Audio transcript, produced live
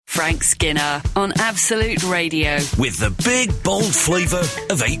Frank Skinner on Absolute Radio. With the big, bold flavour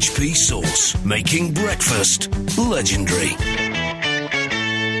of HP sauce, making breakfast legendary.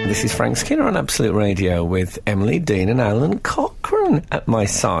 This is Frank Skinner on Absolute Radio with Emily Dean and Alan Cochrane at my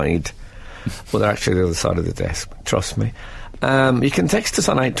side. Well, they're actually the other side of the desk, trust me. You can text us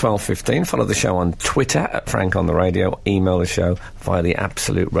on 81215, follow the show on Twitter at Frank on the Radio, email the show via the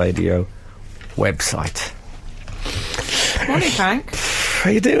Absolute Radio website. Morning, Frank. How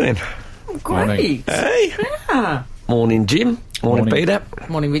you doing? Great. Hey? Yeah. Morning, Jim. Morning, Peter.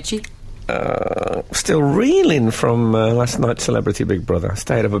 Morning, Richie. Still reeling from last night's Celebrity Big Brother. I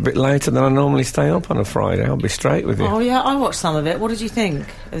stayed up a bit later than I normally stay up on a Friday. I'll be straight with you. Oh yeah, I watched some of it. What did you think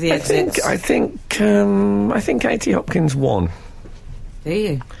of the exits? I think Katie Hopkins won. Do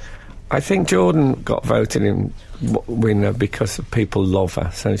you? I think Jordan got voted in winner because people love her.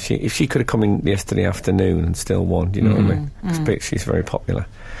 So if she could have come in yesterday afternoon and still won, do you know what I mean? Because she's very popular.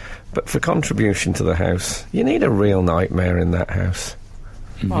 But for contribution to the house, you need a real nightmare in that house.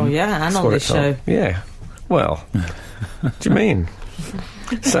 Oh yeah, and on this show. Yeah. Well, what do you mean?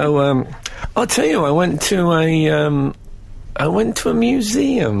 So I'll tell you, I went to a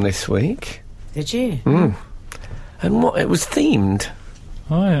museum this week. Did you? And it was themed.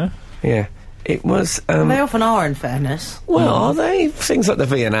 Oh yeah. Yeah. It was... they often are, in fairness. Well, are they? Things like the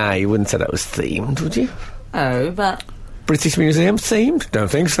V&A, you wouldn't say that was themed, would you? Oh, but... British Museum themed? Don't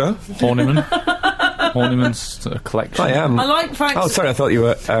think so. Ornaments collection. I am. I like Frank's... Oh, sorry, I thought you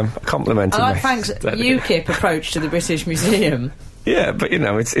were complimenting me. I like Frank's UKIP approach to the British Museum. Yeah, but, you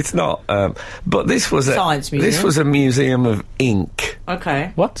know, it's not... but this was Science museum. This was a museum of ink.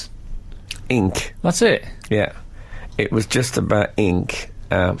 Okay. What? Ink. That's it? Yeah. It was just about ink.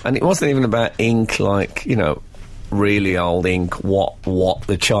 And it wasn't even about ink like, you know, really old ink, what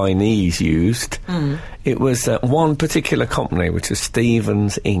the Chinese used. It was one particular company, which was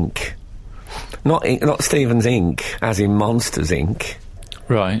Stevens Ink. Not Stevens Ink, as in Monsters Inc.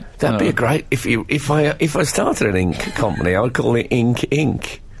 Right. That'd be a great... If I started an ink company, I would call it Ink.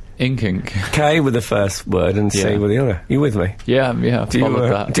 Ink. K with the first word and C with the other. You with me? Yeah, I've followed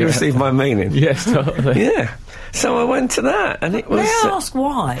that. Do you receive my meaning? Yes, totally. Yeah. So I went to that, and it was... May I ask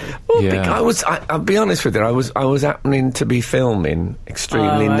why? Well, I'll be honest with you, I was happening to be filming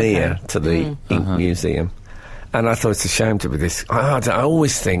extremely near to the Ink Museum, and I thought it's a shame to be this... I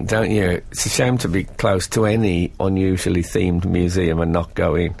always think, don't you, it's a shame to be close to any unusually themed museum and not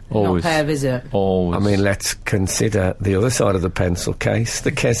go in. Always. Not pay a visit. Always. I mean, let's consider the other side of the pencil case,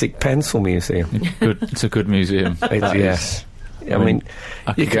 the Keswick Pencil Museum. It's a good museum. Yes. I mean,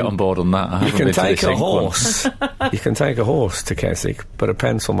 I could get on board on that. You can take a horse. You can take a horse to Keswick, but a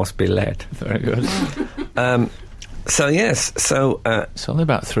pencil must be lead. Very good. It's only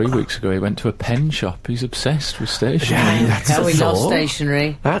about 3 weeks ago he went to a pen shop. He's obsessed with stationery. Yeah, that's a we thought. love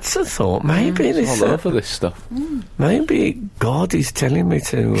stationery. That's a thought. Maybe this... all over this stuff. Maybe God is telling me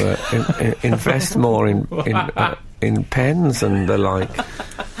to invest more in pens and the like.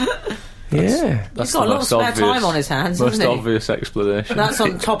 That's He's got a lot of spare time on his hands, hasn't he? Most obvious explanation. That's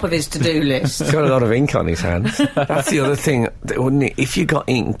on top of his to-do list. He's got a lot of ink on his hands. That's the other thing, wouldn't it? If you got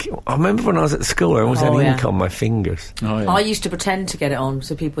ink... I remember when I was at school, I always had ink on my fingers. Oh, yeah. I used to pretend to get it on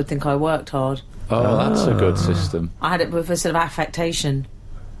so people would think I worked hard. Oh, that's a good system. I had it with a sort of affectation.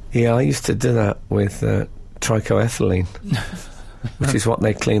 Yeah, I used to do that with trichoethylene, which is what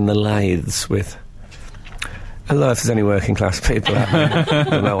they clean the lathes with. Hello, if there's any working class people out there,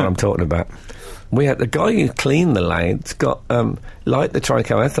 don't know what I'm talking about. We had the guy who cleaned the lathes got liked the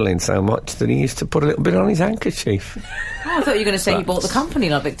trichoethylene so much that he used to put a little bit on his handkerchief. Oh, I thought you were going to say he bought the company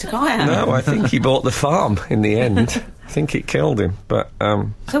like Victor Kaya. No, I think he bought the farm in the end. I think it killed him. But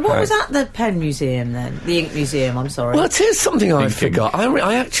so what was at the pen museum then? The ink museum, I'm sorry. Well, here's something I forgot.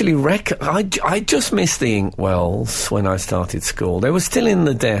 I actually I just missed the ink wells when I started school. They were still in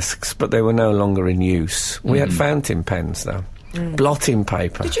the desks, but they were no longer in use. We had fountain pens, though. Blotting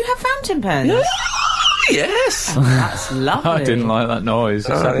paper. Did you have fountain pens? Yeah. Yes. Oh, that's lovely. I didn't like that noise. It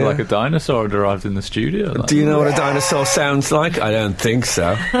sounded like a dinosaur had arrived in the studio. Do you know what a dinosaur sounds like? I don't think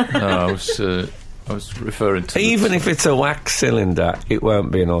so. No, I was referring to... Even if it's a wax cylinder, it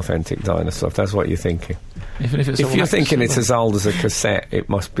won't be an authentic dinosaur, if that's what you're thinking. Even if you're thinking it's as old as a cassette, it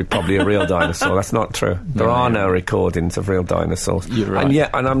must be probably a real dinosaur. That's not true. There are no recordings of real dinosaurs. You're right.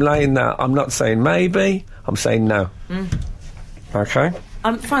 And I'm laying that... I'm not saying maybe, I'm saying no. Okay?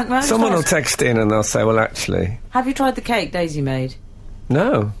 Frank, someone will text in and they'll say, well, actually... Have you tried the cake Daisy made?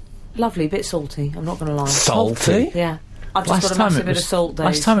 No. Lovely, bit salty, I'm not going to lie. Salty? Yeah. I've just got a massive bit of salt, Dave.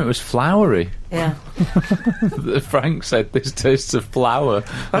 Last time it was floury. Yeah. Frank said this tastes of flour.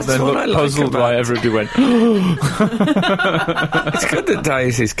 That's and then what looked I like puzzled about- why everybody went, It's good that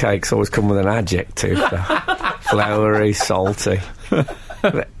Daisy's cakes always come with an adjective. Floury, salty.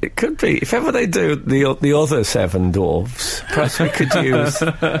 It could be. If ever they do the other 7 dwarfs, perhaps we could use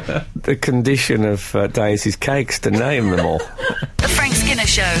the condition of Daisy's cakes to name them all. The Frank Skinner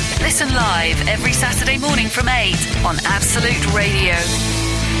Show. Listen live every Saturday morning from 8 on Absolute Radio.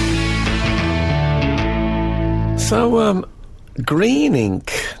 So, green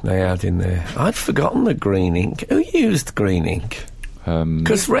ink they had in there. I'd forgotten the green ink. Who used green ink?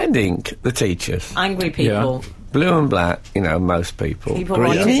 Because red ink, the teachers. Angry people. Blue and black, most people. People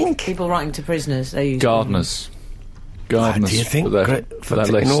green writing, ink? people writing to prisoners. They use gardeners. Do Gardeners. you think for their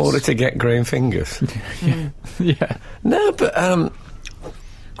in lists. order to get green fingers? Yeah. No, but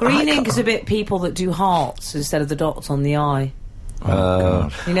green ink is a bit people that do hearts instead of the dots on the eye. Oh,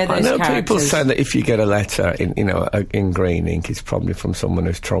 God. You know those I know characters. people say that if you get a letter in green ink, it's probably from someone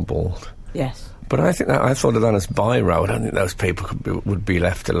who's troubled. Yes. But I thought of that as biro. I don't think those people would be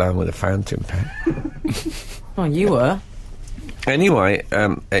left alone with a fountain pen. Oh, you were. Anyway,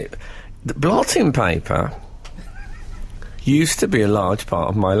 the blotting paper used to be a large part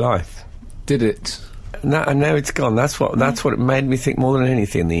of my life. Did it? And now it's gone. That's what it made me think more than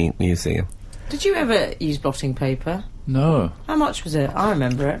anything. The Ink Museum. Did you ever use blotting paper? No. How much was it? I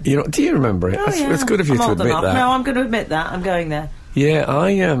remember it. Do you remember it? Oh, yeah. It's good of you I'm to old admit enough. that. No, I'm going to admit that. I'm going there.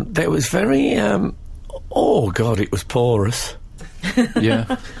 Yeah, there was very. Oh God, it was porous. Yeah.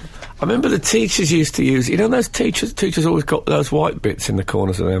 I remember the teachers used to use. Those teachers always got those white bits in the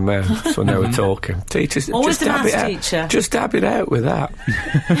corners of their mouths when they were talking. Teachers Always just the dab it maths out. teacher. Just dab it out with that.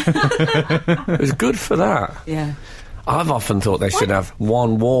 It was good for that. Yeah. I've often thought they should have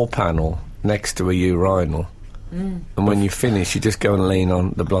one wall panel next to a urinal. And when you finish, you just go and lean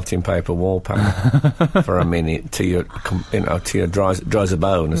on the blotting paper wall panel for a minute till your dries a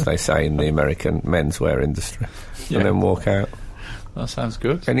bone, as they say in the American menswear industry, and then walk out. That sounds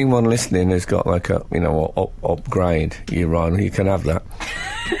good. Anyone listening who's got like a upgrade urinal, you can have that.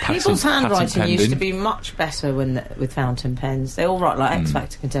 People's handwriting used to pending. be much better with fountain pens. They all write like X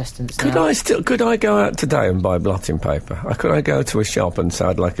Factor contestants Could now. I go out today and buy blotting paper? Could I go to a shop and say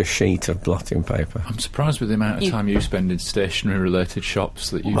I'd like a sheet of blotting paper? I'm surprised with the amount of time you spend in stationery-related shops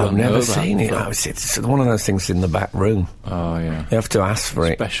that you I've don't know never that. seen it. but- It's one of those things in the back room. Oh, yeah. You have to ask for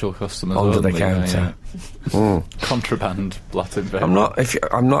it Special customers under the only, yeah, counter. yeah. Contraband blotting paper. I'm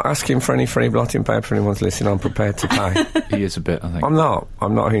not asking for any free blotting paper. If anyone's listening, I'm prepared to pay. He is a bit, I think. I'm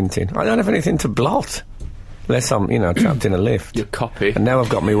not hinting. I don't have anything to blot. Unless I'm, trapped in a lift. Your copy. And now I've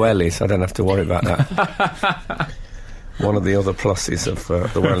got my wellies, I don't have to worry about that. One of the other pluses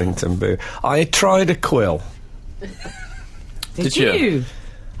of the Wellington Boo. I tried a quill. Did you?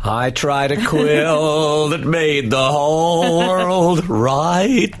 I tried a quill that made the whole world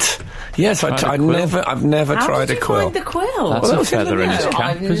right. Yes, I've never How tried did a you quill. find the quill? That's Well, a it was in the feather in his mail. cap,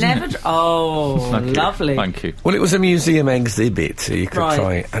 I've isn't never. it? Oh, lovely. Thank you. Well, it was a museum exhibit, so you could Right.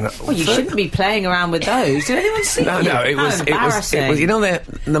 try it. And Well, you shouldn't be playing around with those. Did anyone see No, you? it How was. embarrassing.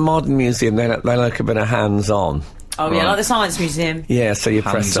 The modern museum. They like a bit of hands-on. Oh, yeah, Right. like the Science Museum. Yeah, so you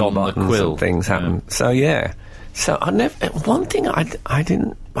press Hands some on the buttons quill. and things happen. So yeah, so I never. One thing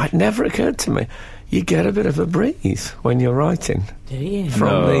I'd never occurred to me. You get a bit of a breeze when you're writing Do you?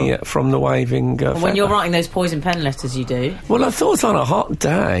 from the waving. When you're feather. writing those poison pen letters, you do. Well, I thought on a hot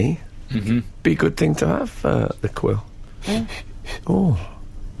day, be a good thing to have the quill. Oh,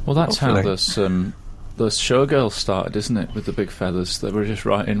 Well, that's how Hopefully. those showgirls started, isn't it? With the big feathers, they were just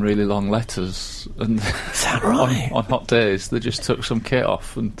writing really long letters, and is that right? on hot days they just took some kit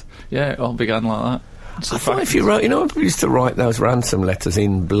off, and yeah, it all began like that. It's I a thought fact. if you wrote, when people used to write those ransom letters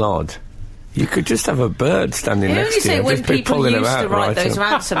in blood, you could just have a bird standing You next only to you say and when just be people pulling used them out. to write writing those them.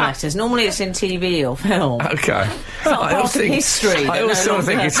 ransom letters. Normally it's in TV or film. Okay. not part of history I that always no sort of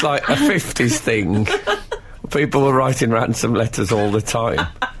think longer- it's like a 50s thing. People were writing ransom letters all the time.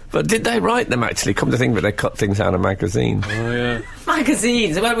 But did they write them actually? Come to think of it, they cut things out of magazines. Oh yeah.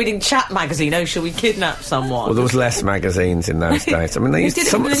 Magazines. They weren't reading Chat magazine. Oh, shall we kidnap someone? Well, there was less magazines in those days. I mean, they Who used did it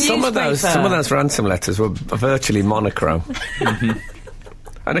some with the of newspaper? those ransom letters were virtually monochrome.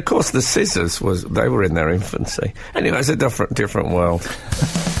 And of course, the scissors they were in their infancy. Anyway, it's a different world.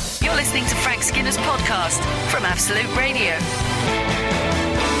 You're listening to Frank Skinner's podcast from Absolute Radio.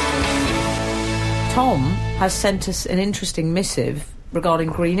 Tom has sent us an interesting missive regarding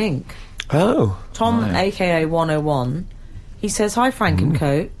green ink. Oh, Tom, Right. aka 101, he says, "Hi Frank and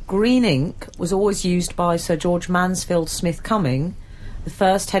Co. Green ink was always used by Sir George Mansfield Smith Cumming, the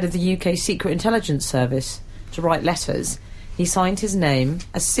first head of the UK Secret Intelligence Service, to write letters. he signed his name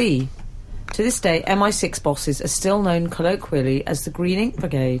as C. To this day, MI6 bosses are still known colloquially as the Green Ink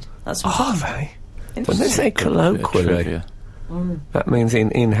Brigade. That's from Are Tom. they? When they say colloquially, that means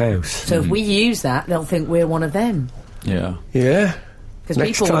in-house. So if we use that, they'll think we're one of them. Yeah. Yeah. 'Cause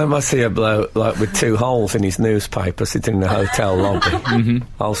Next people- time I see a bloke like with 2 holes in his newspaper sitting in the hotel lobby,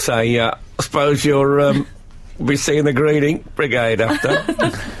 I'll say, I suppose you're be seeing the Green Ink Brigade after.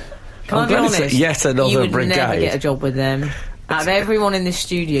 Can I be glad it's honest? yet another you would brigade. never get a job with them. Out of everyone in this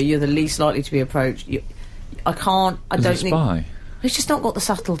studio, you're the least likely to be approached. I don't As a think... spy. He's just not got the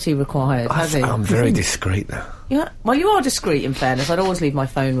subtlety required, has he? I'm very discreet though. Yeah. Well, you are discreet, in fairness. I'd always leave my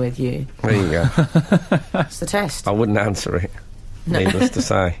phone with you. There you go. That's the test. I wouldn't answer it, needless to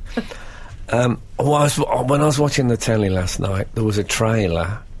say. When I was watching the telly last night, there was a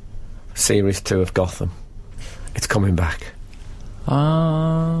trailer, Series 2 of Gotham. It's coming back.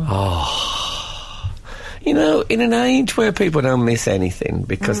 You know, in an age where people don't miss anything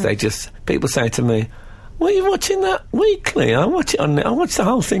because people say to me, "Were you watching that weekly?" I watch the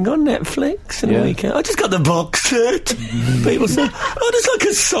whole thing on Netflix in the weekend. I just got the box set. People say, "Oh, there's like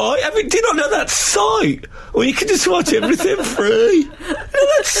a site. Do you not know that site? Well, you can just watch everything free." You know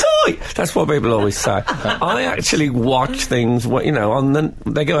that site? That's what people always say. I actually watch things.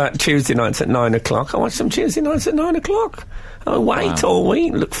 They go out Tuesday nights at 9 o'clock. I watch them Tuesday nights at 9 o'clock. I wait all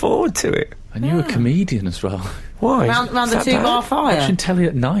week, look forward to it. And you're a comedian as well. Why? Round Is the that 2 bar bad? fire. Watching telly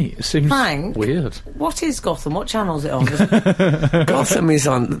at night, it seems Frank? weird. What is Gotham? What channel is it on? Is it- Gotham is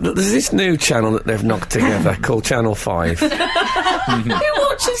on. There's this new channel that they've knocked together called Channel 5. Who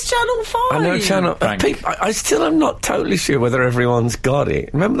watches Channel 5? I know Channel. Frank. I still am not totally sure whether everyone's got it.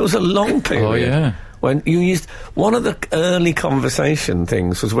 Remember, there was a long period. Oh, yeah. When you used one of the early conversation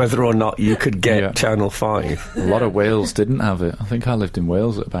things was whether or not you could get Channel 5. A lot of Wales didn't have it. I think I lived in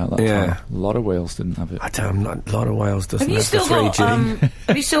Wales at about that time. A lot of Wales didn't have it. A lot of Wales doesn't Have you have the still got? 3G.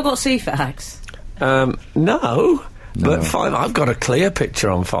 Have you still got CFAX? No, but 5. I've got a clear picture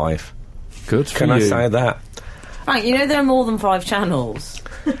on 5. Good for Can you. I say that? Frank, you know there are more than 5 channels.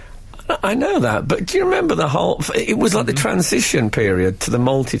 I know that, but do you remember the whole... It was like the transition period to the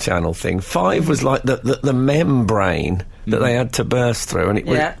multi-channel thing. 5 was like the membrane that they had to burst through, and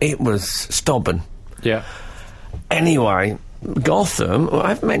it was stubborn. Yeah. Anyway, Gotham... Well,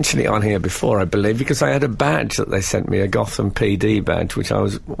 I've mentioned it on here before, I believe, because I had a badge that they sent me, a Gotham PD badge, which I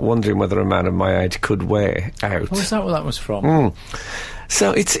was wondering whether a man of my age could wear out. Oh, is that what that was from?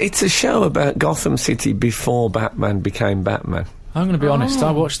 So it's a show about Gotham City before Batman became Batman. I'm going to be honest,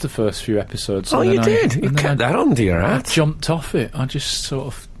 I watched the first few episodes. Oh, and you then did? You and then kept that under your I hat? jumped off it. I just sort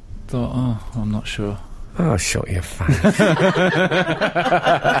of thought, I'm not sure. Oh, shut your face.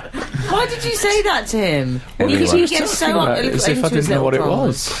 Why did you say that to him? Anyway. Because he gets so up As if I into his didn't know what it little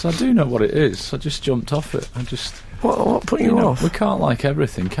was. I do know what it is. I just jumped off it. What put you off? We can't like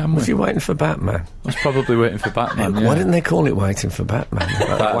everything, can we? Was you waiting for Batman? I was probably waiting for Batman, yeah. Why didn't they call it Waiting for Batman?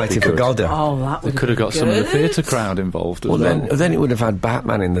 That'd Waiting be for good. Godot. Oh, that would They could have got some of the theatre crowd involved as Well, well. then it would have had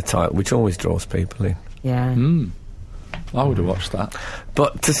Batman in the title, which always draws people in. Yeah. I would have watched that.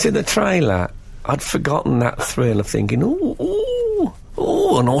 But to see the trailer, I'd forgotten that thrill of thinking, ooh,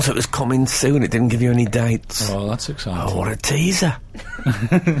 and also it was coming soon. It didn't give you any dates. Oh, that's exciting. Oh, what a teaser.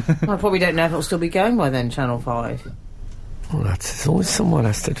 I probably don't know if it'll still be going by then, Channel 5. Well, there's always someone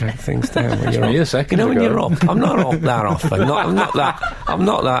has to drag things down when you're me up. a second when ago. you're up. I'm not up that often. I'm not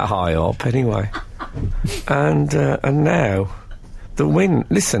that high up anyway. And now the wind.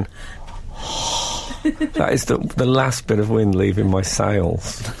 Listen, that is the last bit of wind leaving my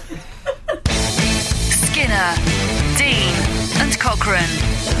sails. Skinner, Dean, and Cochrane.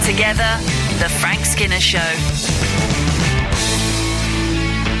 Together, The Frank Skinner Show.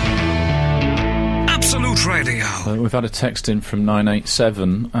 Absolute Radio. We've had a text in from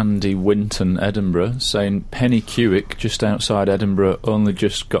 987, Andy Winton, Edinburgh, saying Penny Cuick, just outside Edinburgh, only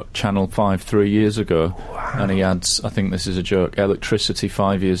just got Channel 5 3 years ago. Wow. And he adds, I think this is a joke, electricity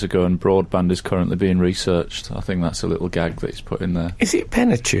 5 years ago and broadband is currently being researched. I think that's a little gag that he's put in there. Is it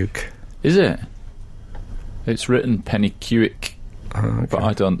Penachuk? Is it? It's written Penny Cuick, okay. but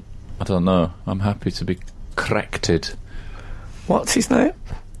I don't know. I'm happy to be corrected. What's his name?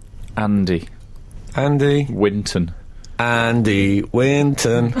 Andy Winton. Andy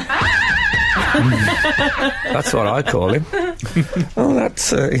Winton. That's what I call him. Oh,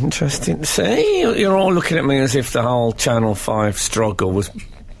 that's interesting. See, you're all looking at me as if the whole Channel 5 struggle was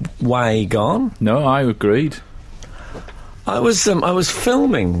way gone. No, I agreed. I was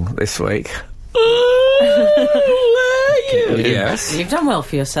filming this week. Yes. You've done well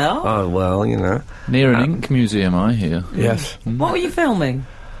for yourself. Oh, well, you know. Near an ink museum, I hear. Yes. What were you filming?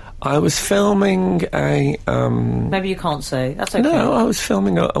 I was filming a... Maybe you can't say. That's okay. No, I was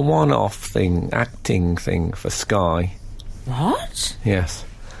filming a one-off thing, acting thing for Sky. What? Yes.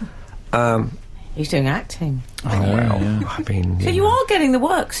 He's doing acting. I mean... So you are getting the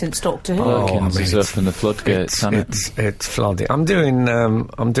work since Doctor Who. Perkins is up in the floodgates, it's flooding. I'm doing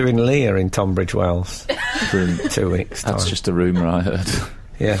Leah in Tunbridge Wells in 2 weeks' time. That's just a rumour I heard.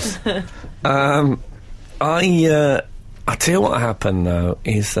 Yes. I tell you what happened, though,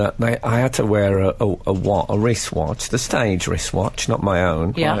 is that I had to wear a wristwatch, the stage wristwatch, not my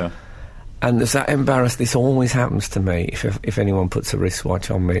own. Yeah. Oh, yeah. And there's that embarrassed. This always happens to me. If anyone puts a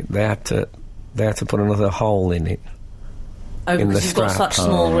wristwatch on me, they had to put another hole in it. Oh, in the because you've got strap. such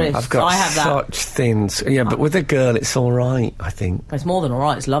small wrists. I've got I have that. such thin... Yeah, but with a girl, it's all right, I think. It's more than all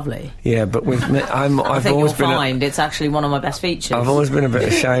right. It's lovely. Yeah, but with me, I I've think always you'll been... find it's actually one of my best features. I've always been a bit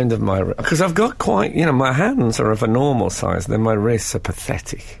ashamed of my... Because I've got quite... my hands are of a normal size, then my wrists are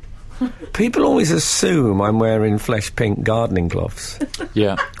pathetic. People always assume I'm wearing flesh pink gardening gloves.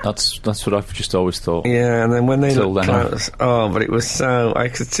 Yeah, that's what I've just always thought. Yeah, and then when they Till look then. close... Oh, but it was so... I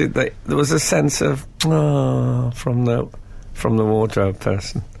could see... There was a sense of... Oh, from the wardrobe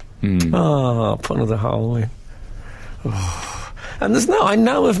person. Oh, put another hole in. Oh. And I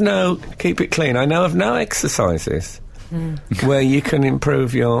know of no... Keep it clean. I know of no exercises where you can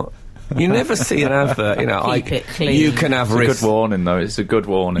improve your... You never see an advert, Keep it clean. You can have It's a wrists... good warning, though. It's a good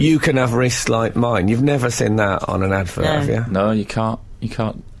warning. You can have wrists like mine. You've never seen that on an advert, No. have you? No, you can't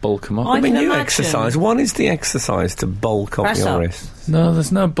bulk them up. I can you imagine. exercise. What is the exercise to bulk up Press your up. wrists? No,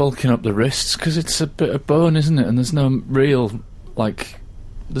 there's no bulking up the wrists, because it's a bit of bone, isn't it? And there's no real,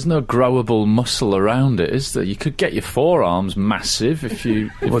 there's no growable muscle around it, is there? You could get your forearms massive if you...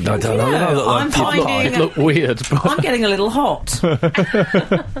 Well, I don't know. Yeah, They look I'm like finding- It'd look weird, but... I'm getting a little hot.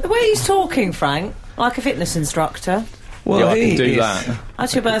 The way he's talking, Frank, like a fitness instructor. Well, Yeah, I can do is- that.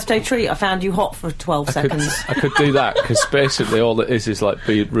 That's your birthday treat. I found you hot for 12 seconds. I could do that, because basically all it is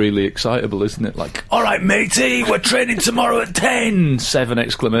be really excitable, isn't it? All right, matey, we're training tomorrow at 10! 7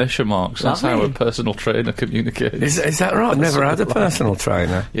 exclamation marks. That's how Lovely. a personal trainer communicates. Is that right? I've never had a personal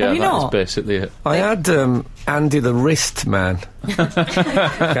trainer. Yeah, Have you that's not? basically it. I had Andy the Wrist Man.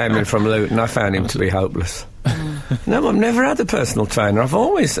 Came in from Luton. I found him to be hopeless. No, I've never had a personal trainer. I've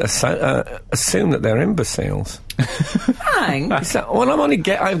always assumed that they're imbeciles. Frank, Is that, well, I'm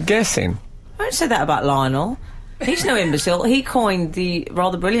guessing. don't say that about Lionel. He's no imbecile. He coined the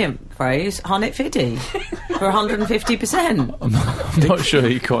rather brilliant phrase, "Hunnit Fiddy," for 150%. I'm not sure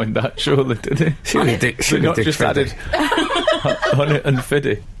he coined that, surely, did he? Surely Dick Not just Fiddy. added on it and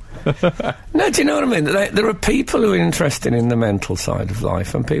fiddy. No, do you know what I mean? There are people who are interested in the mental side of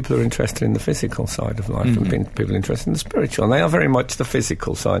life and people who are interested in the physical side of life and people interested in the spiritual. And they are very much the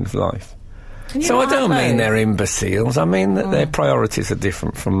physical side of life. Can you So I not don't have mean both? they're imbeciles. I mean that their priorities are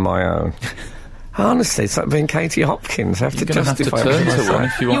different from my own. Honestly, it's like being Katie Hopkins. I have to You're going to have to justify turn it to one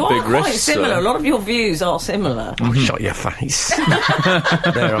myself. if you You want are big quite wrists. similar. A lot of your views are similar. Oh, shut your face.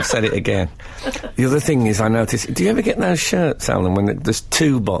 There, I've said it again. The other thing is, I noticed... Do you ever get those shirts, Alan, when there's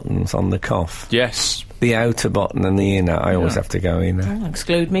 2 buttons on the cuff? Yes. The outer button and the inner. I always Yeah. have to go inner. Oh,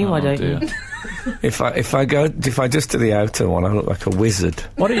 exclude me, why don't dear. you? If I just do the outer one, I look like a wizard.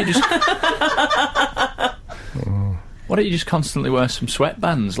 Why don't you just... Why don't you just constantly wear some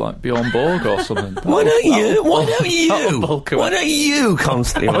sweatbands like Bjorn Borg or something? Why don't you? Why don't that'll you? bulk it Why up. don't you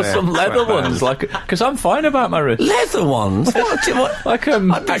constantly Or wear some leather sweatbands? ones, because I'm fine about my wrist. Leather ones? What? Like I'd be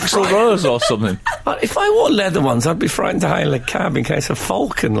Axl frightened. Rose or something. If I wore leather ones, I'd be frightened to hail a cab in case a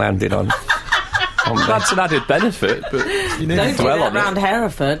falcon landed on me. That's an added benefit, but you need Don't to do dwell that on round it.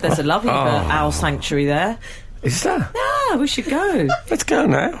 Hereford. There's a lovely owl sanctuary there. Is that? Ah, we should go. Let's go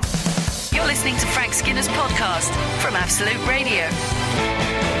now. You're listening to Frank Skinner's podcast from Absolute Radio.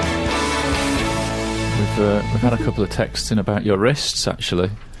 We've had a couple of texts in about your wrists, actually.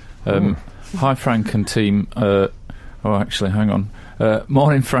 Hi, Frank and team. Actually, hang on.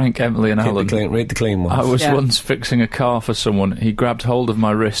 Morning, Frank, Emily and Alan. Read the clean ones. I was Yeah. once fixing a car for someone. He grabbed hold of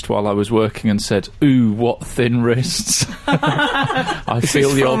my wrist while I was working and said, "Ooh, what thin wrists." I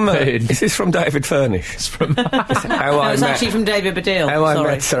feel your pain. Is this from David Furnish? It's from- How No, I it's met, actually from David Baddiel. how I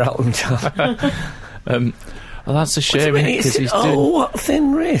Sorry. met Sir Elton John. well, that's a shame, Wait a minute, because he's what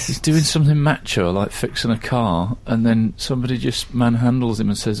thin wrist? doing something macho, like fixing a car, and then somebody just manhandles him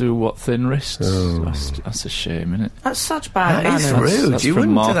and says, "Ooh, what thin wrists." That's a shame, isn't it? That's such bad That is manners. rude. That's You from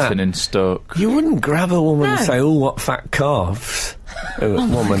wouldn't do Martin that. in Stoke. You wouldn't grab a woman and No. say, "Oh, what fat calves."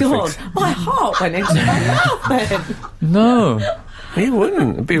 Oh God, my heart went into my mouth then. No, You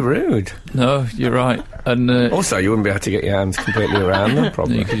wouldn't. It'd be rude. no, you're right. And Also, you wouldn't be able to get your hands completely around them, you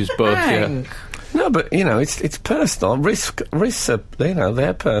probably. could just both, yeah. Frank. No, No, but, you know, it's personal. Wrists are, you know,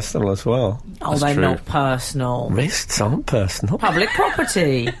 they're personal as well. Oh, That's they're true. not personal. Wrists aren't personal. Public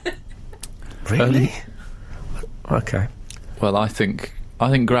property. Really? Okay. Well, I think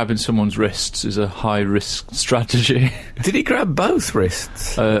grabbing someone's wrists is a high-risk strategy. Did he grab both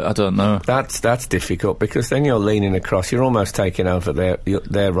wrists? I don't know. That's difficult, because then you're leaning across. You're almost taking over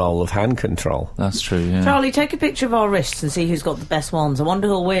their role of hand control. That's true, yeah. Charlie, take a picture of our wrists and see who's got the best ones. I wonder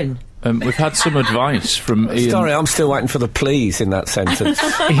who'll win. We've had some advice from Ian. Sorry, I'm still waiting for the please in that sentence.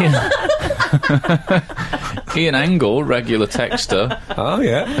 Ian Angle, regular texter, Oh,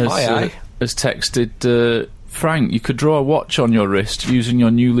 yeah. has texted... Frank, you could draw a watch on your wrist using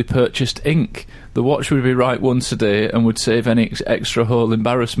your newly purchased ink. The watch would be right once a day and would save any extra whole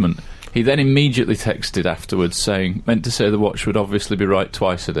embarrassment. He then immediately texted afterwards saying, meant to say the watch would obviously be right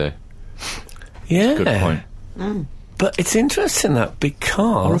twice a day. Yeah. Good point. But it's interesting that, because...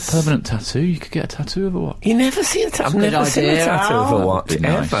 Or a permanent tattoo. You could get a tattoo of a watch. You never see a tattoo. I've Good never seen a idea, tattoo of a Al. watch, Be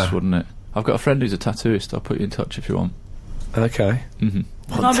nice, ever. wouldn't it? I've got a friend who's a tattooist. I'll put you in touch if you want. Okay. Mm-hmm.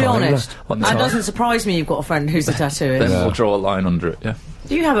 Can I be honest? What That time? doesn't surprise me you've got a friend who's a tattooist. Then Yeah. we'll draw a line under it, yeah.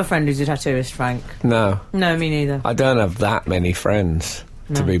 Do you have a friend who's a tattooist, Frank? No. No, me neither. I don't have that many friends,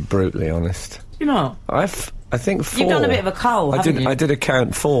 to be brutally honest. You're not? I think 4. You've done a bit of a cull, haven't you? I did a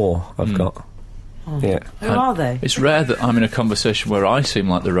count 4, I've got. Yeah. Who are they? It's rare that I'm in a conversation where I seem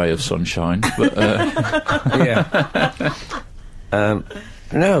like the ray of sunshine, but Yeah.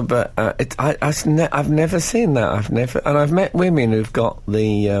 No, but I've never seen that. And I've met women who've got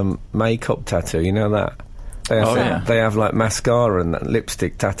the makeup tattoo. You know that? They have like mascara and that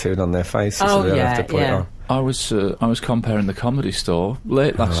lipstick tattooed on their faces, so they don't have to put it on. I was comparing the Comedy Store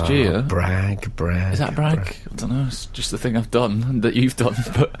late last year. Brag. Is that brag? I don't know. It's just the thing I've done and that you've done.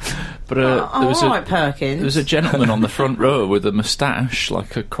 But there was right, Perkins. there was a gentleman on the front row with a moustache,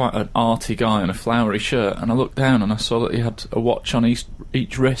 like quite an arty guy in a flowery shirt. And I looked down and I saw that he had a watch on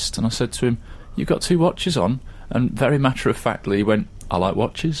each wrist. And I said to him, "You've got 2 watches on." And very matter of factly, he went, "I like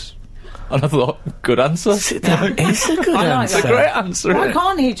watches." And I thought, good answer. That is a good I like answer. It's a great answer, Why isn't it?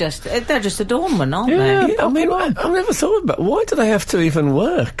 can't he just... They're just adornment, aren't Yeah. they? Yeah, I mean, I've never thought about why do they have to even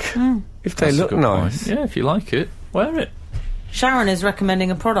work if they That's a look good nice. point. Yeah, if you like it, wear it. Sharon is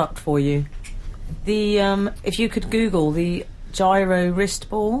recommending a product for you. The if you could Google the gyro wrist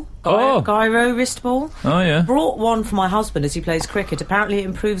ball. Gyro wrist ball. Oh, yeah. Brought one for my husband as he plays cricket. Apparently it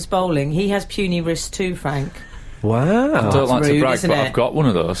improves bowling. He has puny wrists too, Frank. Wow. I don't like to rude, brag, isn't but it? I've got one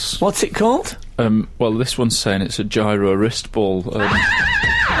of those. What's it called? Well, this one's saying it's a gyro wrist ball.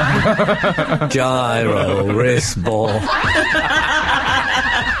 Gyro wrist ball.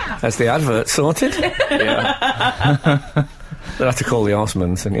 That's the advert sorted. Yeah. They'll have to call the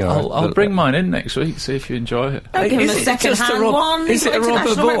Osmonds and, you know... I'll bring mine in next week, see if you enjoy it. Don't give him Is a it just second-hand a one. is it a rubber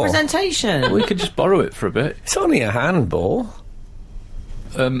International ball? representation. We could just borrow it for a bit. It's only a handball.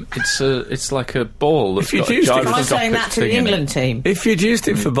 It's like a ball that's If you'd got a used it- Am I gyroscopic saying that to the thing in it. England team? If you'd used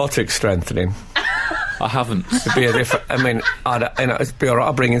it for buttock strengthening, I haven't. it'd be a different... I mean, it'd be all right.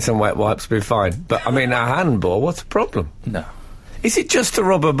 I'll bring in some wet wipes, it'd be fine. But, I mean, a handball, what's the problem? No. Is it just a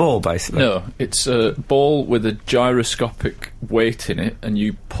rubber ball, basically? No, it's a ball with a gyroscopic weight in it, and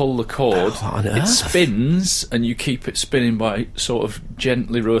you pull the cord, Oh, what on it earth? spins, and you keep it spinning by sort of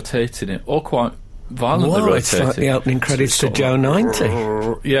gently rotating it, or quite violently Whoa, rotating. it's like the opening credits to Sort of- Joe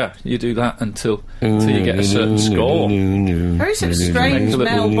 90. Yeah, you do that until you get a certain score. Very sort of strange Make a little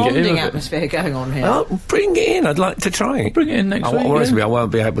male game bonding of it. atmosphere going on here. Oh, bring it in. I'd like to try it. Bring it in next week. Honestly, I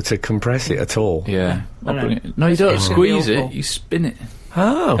won't be able to compress it at all. Yeah, I'll I bring know. it. No, you don't It's gonna squeeze be it. awful. You spin it,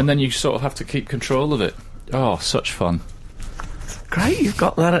 Oh, and then you sort of have to keep control of it. Oh, such fun! great. You've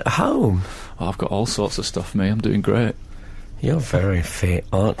got that at home. Oh, I've got all sorts of stuff. Me, I'm doing great. You're very fit,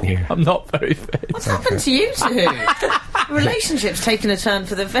 aren't you? I'm not very fit. What's happened to you two? Relationship's taken a turn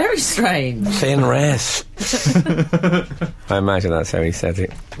for the very strange. Thin rest. I imagine that's how he said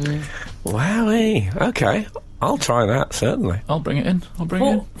it. Wowee. Okay. I'll try that, certainly. I'll bring it in. I'll bring it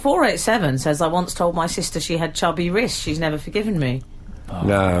in. 487 says, I once told my sister she had chubby wrists. She's never forgiven me.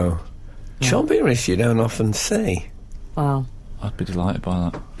 No. Chubby wrists you don't often see. Wow. I'd be delighted by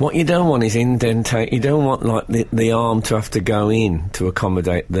that. What you don't want is indentate. You don't want, like, the arm to have to go in to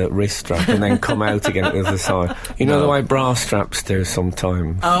accommodate the wrist strap and then come out again at the other side. You know No. the way bra straps do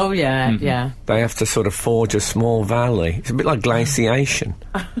sometimes? Oh, yeah, yeah. They have to sort of forge a small valley. It's a bit like glaciation,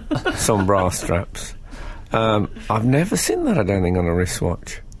 some bra straps. I've never seen that, I don't think, on a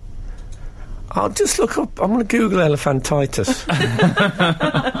wristwatch. I'll just look up... I'm going to Google elephantitis.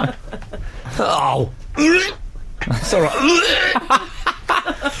 Oh! It's all right.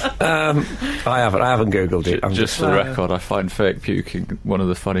 I haven't googled it. I'm Just for the record, I find fake puking one of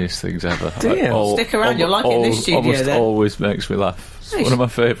the funniest things ever. Do you? Stick around, you'll like it in this studio, almost then. always makes me laugh. It's one of my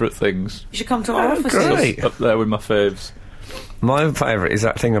favourite things. You should come to our offices. great. Up there with my faves. My favourite is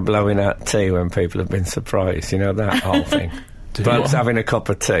that thing of blowing out tea when people have been surprised. You know that whole thing. Blokes having a cup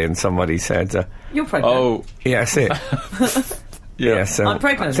of tea and somebody said, You're pregnant. Oh, "Yeah, that's it." yeah. So I'm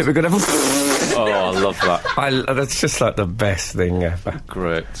pregnant. I think we're gonna have. Oh, I love that. That's just like the best thing ever.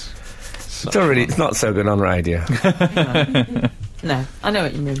 Great. It's not so good on radio. No, I know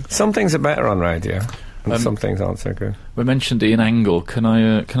what you mean. Some things are better on radio, and some things aren't so good. We mentioned Ian Angle. Can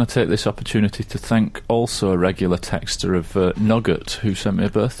I take this opportunity to thank also a regular texter of Nugget, who sent me a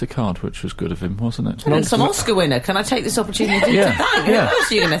birthday card, which was good of him, wasn't it? And some Oscar winner. Can I take this opportunity to Yeah, thank? yeah. Who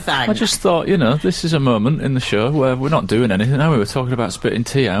else are you going to thank? I just thought, this is a moment in the show where we're not doing anything. Now we were talking about spitting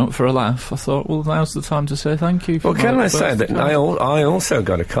tea out for a laugh. I thought, well, now's the time to say thank you. Well, can I say that card. I also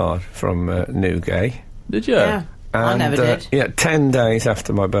got a card from Newgay. Did you? Yeah, I And, never did. Yeah, 10 days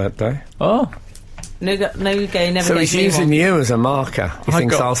after my birthday. Oh, No gay never So gave he's me using one. you as a marker. He I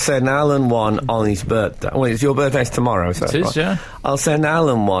thinks got- I'll send Alan one on his birthday. Well, it's your birthday's tomorrow, so it that's is, right. yeah. I'll send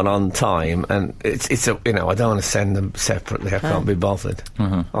Alan one on time, and it's a, I don't want to send them separately. I can't be bothered.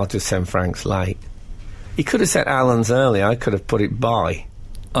 Uh-huh. I'll just send Frank's late. He could have sent Alan's early. I could have put it by.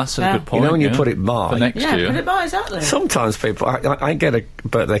 That's a Yeah. good point. You know when you yeah. put it by? For next Yeah, year. put it by, exactly. Sometimes people, I get a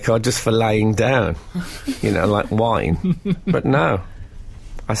birthday card just for laying down, like wine. But no,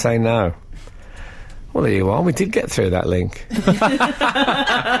 I say no. Well, there you are. We did get through that link. The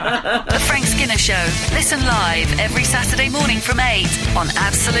Frank Skinner Show. Listen live every Saturday morning from 8 on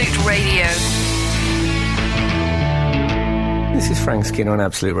Absolute Radio. This is Frank Skinner on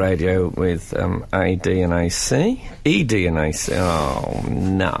Absolute Radio with AD and AC. ED and AC. Oh,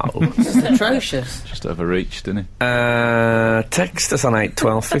 no. This is atrocious. Just overreached, didn't he? Text us on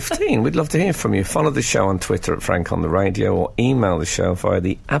 81215. We'd love to hear from you. Follow the show on Twitter at Frank on the Radio, or email the show via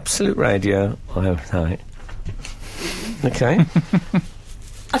the Absolute Radio website. Okay.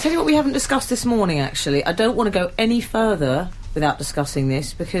 I tell you what we haven't discussed this morning, actually. I don't want to go any further without discussing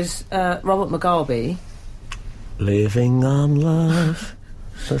this, because Robert Mugabe... Living on love,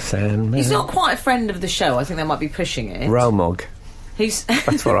 the Sandman. He's not quite a friend of the show. I think they might be pushing it. Romog. He's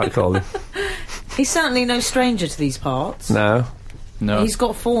That's what I call him. he's certainly no stranger to these parts. No. No. He's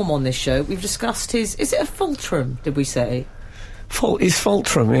got form on this show. We've discussed his... Is it a fulcrum, did we say? He's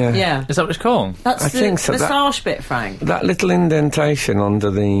Fultrum, yeah. Yeah. Is that what it's called? That's I the think so. moustache bit, Frank. That little indentation under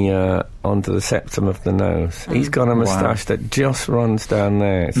the septum of the nose. He's got a moustache that just runs down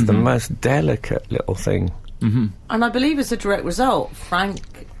there. It's the most delicate little thing. And I believe as a direct result, Frank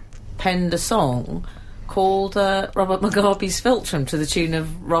penned a song called Robert Mugabe's Philtrum to the tune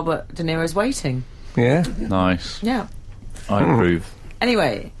of Robert De Niro's Waiting. Yeah? Nice. Yeah. I approve.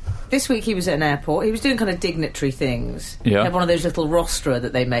 Anyway, this week he was at an airport. He was doing kind of dignitary things. Yeah. He had one of those little rostra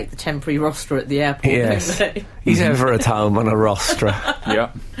that they make, the temporary rostra at the airport. Yes. don't they? He's ever at home on a rostra. Yeah.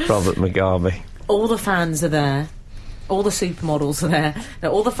 Robert Mugabe. All the fans are there. All the supermodels are there.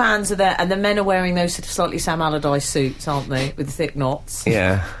 No, all the fans are there, and the men are wearing those sort of slightly Sam Allardyce suits, aren't they, with the thick knots?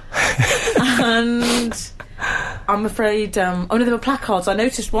 Yeah. And I'm afraid... oh, no, there were placards. I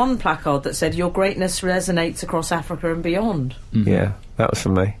noticed one placard that said, "Your greatness resonates across Africa and beyond." Yeah, that was for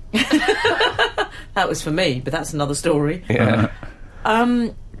me. That was for me, but that's another story. Yeah.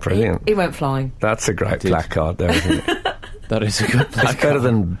 Brilliant. He went flying. That's a great placard, though, isn't it? That is a good It's placard. better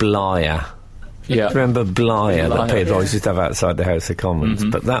than Blyer. Yeah. Remember Blyer that Blyer, people always used to have outside the House of Commons?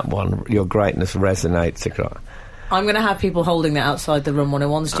 But that one, your greatness resonates across. I'm going to have people holding that outside the Room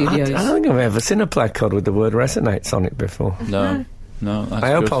 101 I studios. don't think I've ever seen a placard with the word resonates on it before. No. That's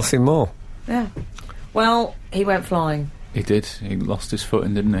I hope good. I'll see more. Yeah. Well, he went flying. He did. He lost his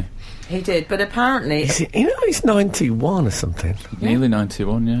footing, didn't he? He did, but apparently... He's 91 or something. Nearly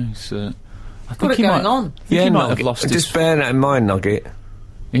 91, yeah. He's, I think What he going might, on? I think he might have lost his... Just bear that in mind, Nugget.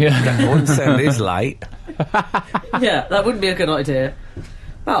 Yeah. I wouldn't send his late. Yeah, that wouldn't be a good idea.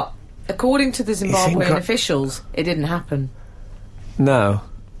 But, according to the Zimbabwean got- officials, it didn't happen. No.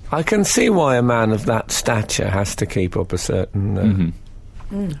 I can see why a man of that stature has to keep up a certain...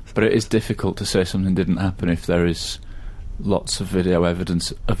 But it is difficult to say something didn't happen if there is lots of video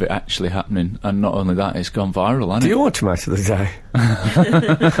evidence of it actually happening. And not only that, it's gone viral, hasn't Do it? you watch Match of the Day?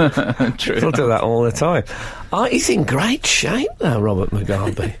 True. People do that all the time. He's in great shape, though, Robert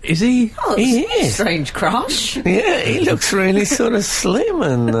Mugabe. Is he? Oh, He it's a is. strange crush. Yeah, he looks really sort of slim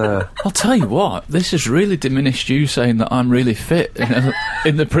and... I'll tell you what, this has really diminished you saying that I'm really fit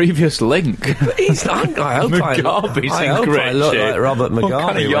in the previous link. He's like, I hope Mugabe's I in hope great I look shape. like Robert Mugabe. What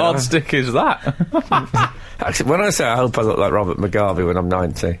kind of when yardstick is that? Actually, when I say I hope I look like Robert Mugabe when I'm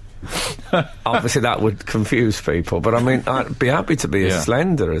 90, obviously that would confuse people. But I mean, I'd be happy to be as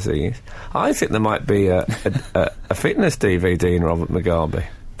slender as he is. I think there might be a fitness DVD in Robert Mugabe.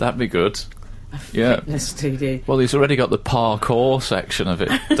 That'd be good. Yeah. Fitness DVD. Well, he's already got the parkour section of it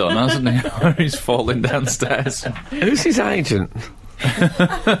done, hasn't he? Where he's falling downstairs. Who's his agent?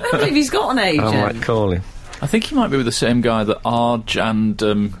 I don't believe he's got an agent. I might call him. I think he might be with the same guy that Arj and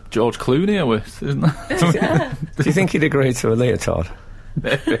George Clooney are with, isn't that? Yeah. Do you think he'd agree to a leotard?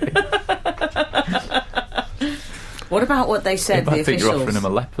 Maybe. What about what they said, the I think you're officials? offering him a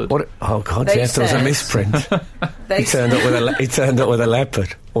leopard. What? Oh God! They Yes, there was a said- misprint. They He turned up with a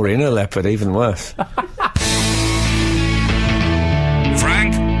leopard, or in a leopard, even worse.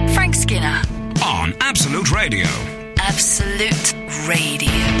 Frank Skinner. on Absolute Radio. Absolute Radio.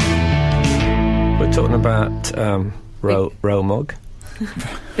 We're talking about Romog.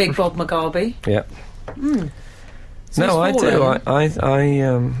 Big Bob Mugabe. Yeah. So No, I he's do.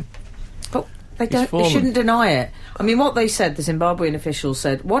 fallen. But they don't. They fallen. shouldn't deny it. I mean, what they said, the Zimbabwean officials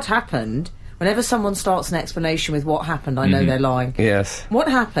said, what happened? Whenever someone starts an explanation with what happened, I know they're lying. Yes. What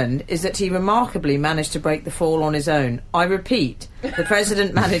happened is that he remarkably managed to break the fall on his own. I repeat, the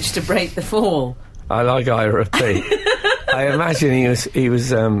president managed to break the fall. I repeat. I imagine he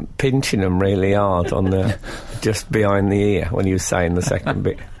was pinching them really hard on the just behind the ear when he was saying the second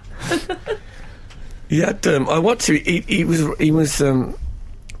bit. Yeah, I watched it. He was.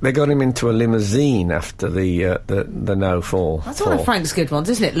 They got him into a limousine after the no fall. That's one of Frank's good ones,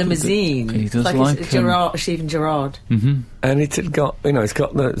 isn't it? Limousine. He does It's like it's Gerard, Stephen Gerrard. And it had got, it's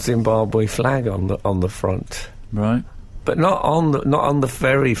got the Zimbabwe flag on the front, Right. but not on the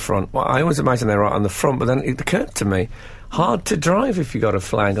very front. Well, I always imagine they're right on the front, but then it occurred to me, hard to drive if you got a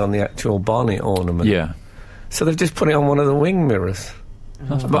flag on the actual bonnet ornament. Yeah. So they've just put it on one of the wing mirrors,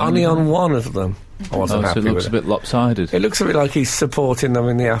 but only on one of them. I wasn't So happy it looks with a bit lopsided. It looks a bit like he's supporting them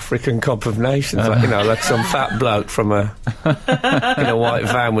in the African Cup of Nations, like some fat bloke from in a white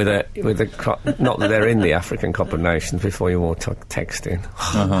van with a not that they're in the African Cup of Nations before you all texting.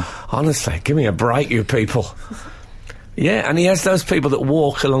 Honestly, give me a break, you people. Yeah, and he has those people that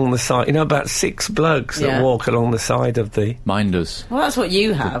walk along the side. About 6 blokes that walk along the side of the... Minders. Well, that's what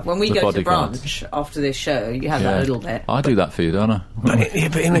you have. When we the go to bodyguards. brunch after this show, you have that a little bit. I do that for you, don't I? But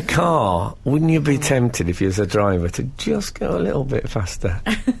in a car, wouldn't you be tempted if you was a driver to just go a little bit faster?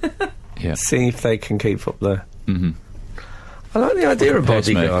 Yeah. See if they can keep up the... I like the idea of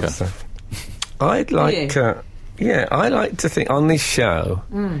bodyguards. though. I'd like... I like to think on this show,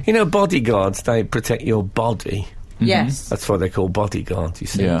 bodyguards, they protect your body. Yes. That's why they're called bodyguards, you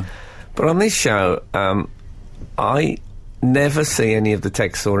see. Yeah. But on this show, I never see any of the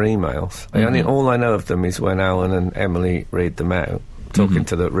texts or emails. All I know of them is when Alan and Emily read them out, talking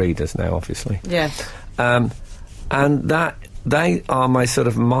to the readers now, obviously. Yes. And that they are my sort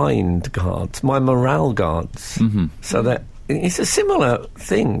of mind guards, my morale guards. So that it's a similar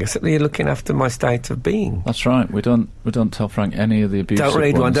thing, except that you're looking after my state of being. That's right. We don't tell Frank any of the abusive Don't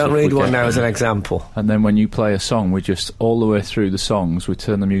read one. ones Don't if we read one get now them. as an example. And then when you play a song, we just, all the way through the songs, we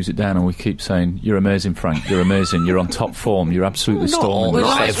turn the music down and we keep saying, "You're amazing, Frank. You're amazing. You're on top form. You're absolutely storming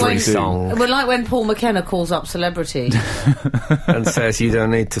Not this every every song. We're like when Paul McKenna calls up Celebrity. And says you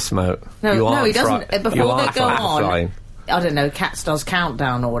don't need to smoke. No, You no, aren't he doesn't. fri- Before you they aren't go on, flying. I don't know, Cats does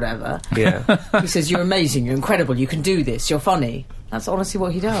Countdown or whatever. Yeah. He says, "You're amazing, you're incredible, you can do this, you're funny." That's honestly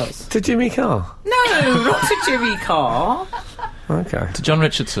what he does. To Jimmy Carr. No, not to Jimmy Carr. Okay. To John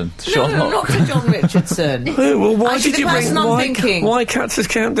Richardson. To No, Sean Hawke. not to John Richardson. Oh, well, why Actually, did you the bring person I'm thinking. why Cats as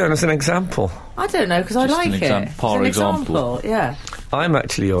Countdown as an example? I don't know, because I Just like an it. example, par It's an example. yeah. I'm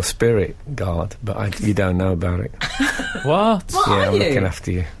actually your spirit guard, but you don't know about it. What? What Yeah, are I'm you? looking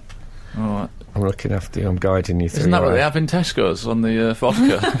after you. All right. I'm looking after you. I'm guiding you through. Isn't that your what they life. have in Tesco's on the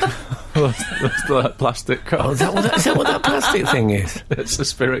vodka? that's the plastic cup. Oh, is that what that plastic thing is? It's the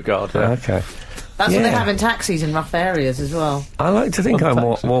spirit guard. Yeah. Okay. That's what they Yeah. have in taxis in rough areas as well. I like to think I'm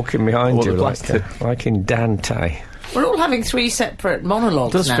walking behind What you the like, plastic? like in Dante. We're all having 3 separate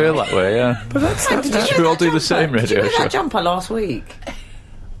monologues It does now. feel that way, yeah. But that's Did you Should wear we all that do the jumper? same Did you radio wear show? that jumper last week?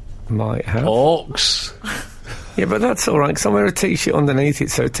 might have. Orcs. Yeah, but that's all right, because I wear a T-shirt underneath it,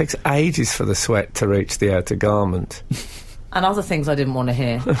 so it takes ages for the sweat to reach the outer garment. And other things I didn't want to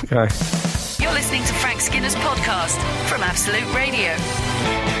hear. Okay. You're listening to Frank Skinner's podcast from Absolute Radio.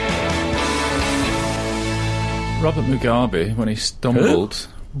 Robert Mugabe, when he stumbled,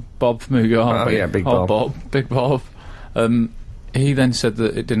 Bob Mugabe, Oh, yeah, Big Bob. Big Bob, he then said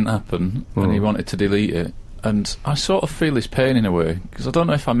that it didn't happen and he wanted to delete it. And I sort of feel his pain in a way, because I don't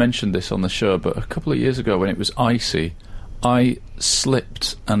know if I mentioned this on the show, but a couple of years ago when it was icy, I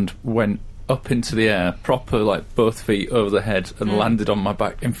slipped and went up into the air, proper, like, both feet over the head, and landed on my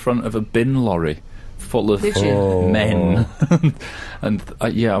back in front of a bin lorry full of Did you? men. And,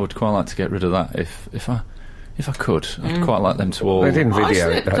 I would quite like to get rid of that if I could. I'd quite like them to all... They didn't video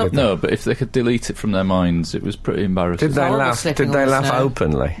I it, slipped though, up- did they? No, but if they could delete it from their minds, it was pretty embarrassing. Did they horrible laugh? slipping Did they on the laugh snow.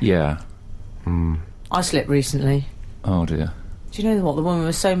 openly? Yeah. I slipped recently. Oh, dear. Do you know what? The woman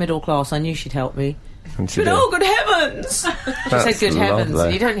was so middle class, I knew she'd help me. And she But did. oh, good heavens! She said, good heavens.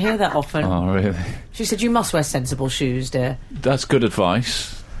 lovely. You don't hear that often. Oh, really? She said, you must wear sensible shoes, dear. That's good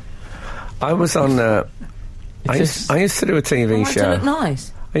advice. I was on. I It's- used to do a TV I want to show. look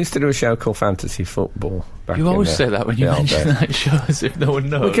nice. I used to do a show called Fantasy Football. Back You in always the- say that when you the old mention days. that show, as if no one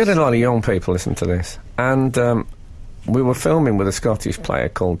knows. We get a lot of young people listen to this, and we were filming with a Scottish player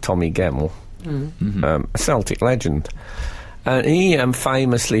called Tommy Gemmell, a Celtic legend, and he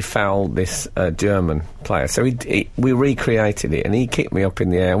famously fouled this German player. So we recreated it, and he kicked me up in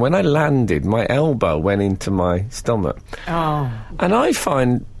the air. When I landed, my elbow went into my stomach, Oh. and I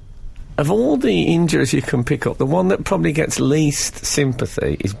find, of all the injuries you can pick up, the one that probably gets least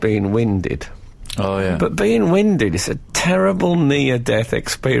sympathy is being winded. Oh, yeah. But being winded is a terrible near-death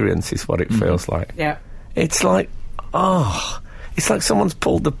experience, is what it feels like. Yeah. It's like, it's like someone's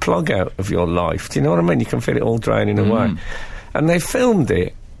pulled the plug out of your life. Do you know what I mean? You can feel it all draining away. And they filmed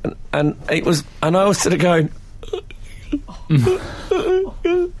it, and it was, and I was sort of going,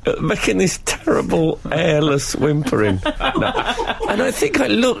 making this terrible airless whimpering. No. And I think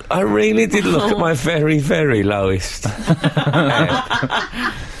I really did look at my very, very lowest.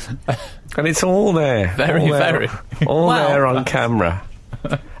 And it's all there. Very, all there, very. All Well, there on camera.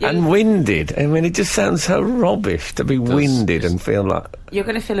 And winded. I mean, it just sounds so rubbish to be winded and feel like... You're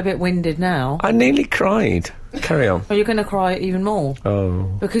going to feel a bit winded now. I nearly cried. Carry on. Or you're going to cry even more. Oh.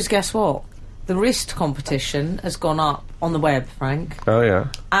 Because guess what? The wrist competition has gone up on the web, Frank. Oh, yeah.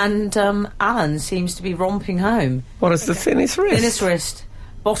 And Alan seems to be romping home. What is the thinnest wrist? Thinnest wrist,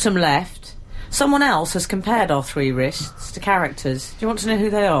 bottom left. Someone else has compared our three wrists to characters. Do you want to know who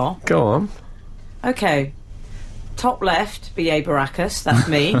they are? Go on. Okay. Top left, B.A. Baracus. That's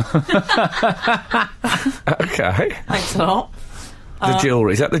me. Okay. Thanks a lot. The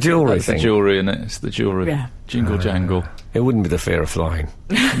jewellery. Is that the jewellery That's the thing? jewellery, in it? It's the jewellery. Yeah. Jingle jangle. It wouldn't be the fear of flying.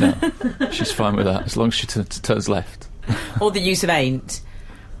 No. She's fine with that, as long as she turns left. Or the use of ain't.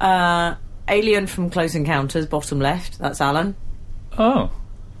 Alien from Close Encounters, bottom left. That's Alan. Oh.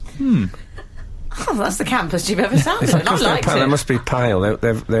 Oh, that's the campest you've ever sat Is in. that I 'cause they're liked pale? They it. must be pale.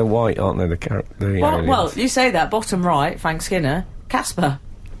 They're white, aren't they? The aliens? Well, you say that. Bottom right, Frank Skinner. Casper.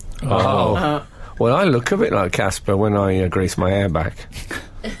 Oh. Well, I look a bit like Casper when I grease my hair back.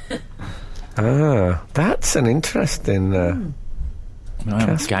 That's an interesting... I am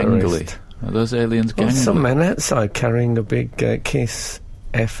Casperist. gangly. Are those aliens Well, gangly? some men outside carrying a big Kiss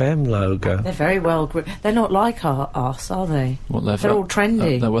FM logo. They're very well... They're not like us, are they? What, They're all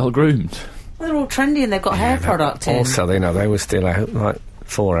trendy. They're well groomed. Well, they're all trendy and they've got hair product in. Also, they were still out like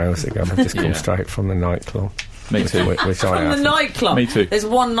 4 hours ago. They've just come Yeah. straight from the nightclub. Me too. Which I From the have. nightclub. Me too. There's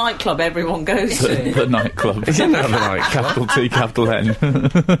one nightclub everyone goes to. The nightclub. You know the nightclub. Capital T, capital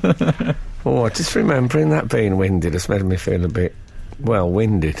N. Oh, just remembering that being winded has made me feel a bit,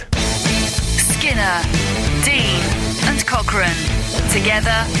 winded. Skinner, Dean, and Cochrane.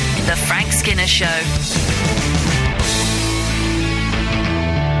 Together, The Frank Skinner Show.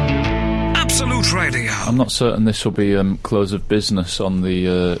 Absolute Radio. I'm not certain this will be close of business on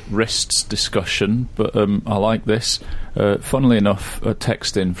the wrists discussion, but I like this. Funnily enough, a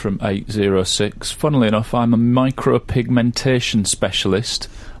text in from 806. Funnily enough, I'm a micropigmentation specialist.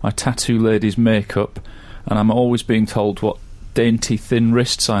 I tattoo ladies' makeup, and I'm always being told what dainty thin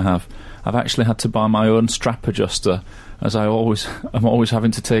wrists I have. I've actually had to buy my own strap adjuster, as I'm always having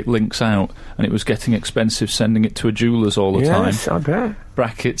to take links out, and it was getting expensive sending it to a jeweller's all the time. Yes, I bet.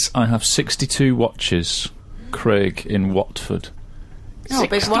 Brackets, I have 62 watches. Craig in Watford. Oh,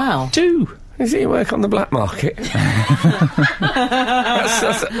 big wow. 2. Does he work on the black market?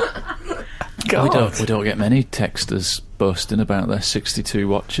 God. We don't get many texters boasting about their 62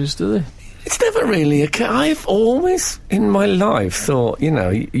 watches, do they? It's never really I've always in my life thought,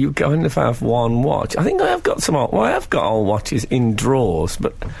 you kind of have one watch. I think I have got I have got old watches in drawers,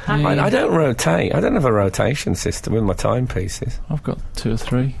 but I don't rotate. I don't have a rotation system with my timepieces. I've got 2 or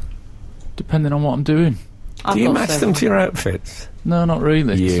 3, depending on what I'm doing. Do you match them to your outfits? No, not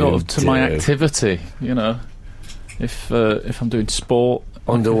really. You sort of to my do. activity, If I'm doing sport,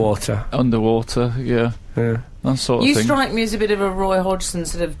 Underwater. Yeah. That sort of You thing. strike me as a bit of a Roy Hodgson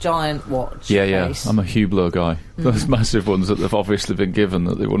sort of giant watch. Yeah. face. I'm a Hublot guy. Those massive ones that they've obviously been given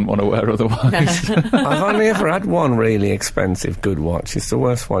that they wouldn't want to wear otherwise. I've only ever had one really expensive good watch. It's the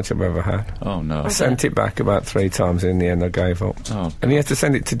worst watch I've ever had. Oh, no. I sent it back about 3 times, and in the end I gave up. Oh, And you have to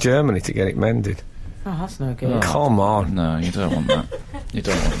send it to Germany to get it mended. Oh, that's no good. Oh. Come on. No, you don't want that. You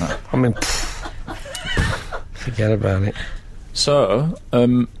don't want that. I mean, forget about it. So,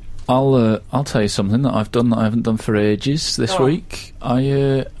 I'll tell you something that I've done that I haven't done for ages this Go on. week.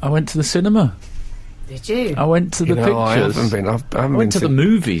 I went to the cinema. Did you? I went to the pictures. I haven't been. I haven't went been to the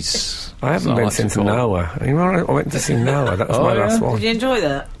movies. I haven't as been like to since call it. Noah. You know, I went to see Noah. That was Oh, my yeah? last one. Did you enjoy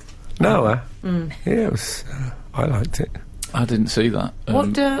that? Noah? Yeah, it was. I liked it. I didn't see that.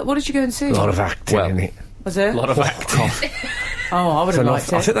 What did you go and see? A lot of acting well, in it. Was there? A lot of acting. Oh, I would have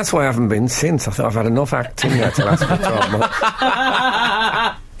liked I it. think that's why I haven't been since. I thought I've had enough acting now to last for 12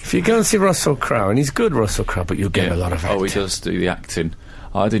 months. If you go and see Russell Crowe, and he's good, Russell Crowe, but you'll get a lot of acting. Oh, he does do the acting.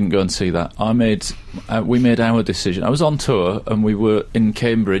 I didn't go and see that. We made our decision. I was on tour, and we were in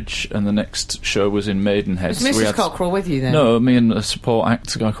Cambridge, and the next show was in Maidenhead. Was Mrs. Cockrell with you then? No, me and a support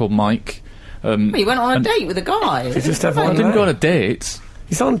actor, a guy called Mike. Well, you went on a date with a guy. You just have I one didn't day. go on a date.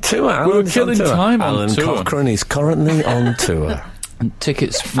 He's on tour, Alan. We were He's on killing tour. time on Alan tour. Cochrane is currently on tour. And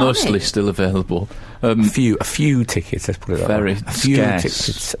tickets funny. mostly still available. A few tickets, let's put it that Very way. A few scarce.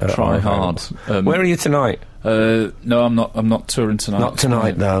 tickets. Try are hard. available. Where are you tonight? No, I'm not touring tonight. Not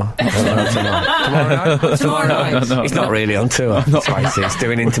tonight, though. Not tonight. Tomorrow night? Tomorrow night. No, He's not really on tour. He's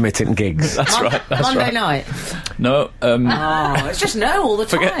doing intermittent gigs. That's right. That's Monday right. night. No, Oh, it's just no all the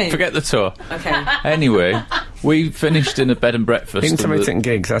time. forget the tour. Okay. Anyway, we finished in a bed and breakfast. and Intermittent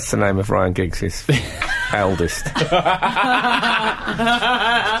gigs, that's the name of Ryan Giggs' eldest.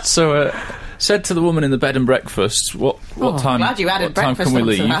 So, said to the woman in the bed and breakfast, what time? Glad you added what time breakfast can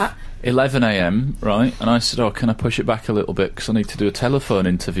we onto leave? that. 11 a.m. Right? And I said, "Oh, can I push it back a little bit because I need to do a telephone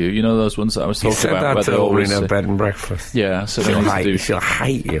interview? You know those ones that I was You talking said about that where to they her always in a say- bed and breakfast. Yeah, so they She'll need to do. she'll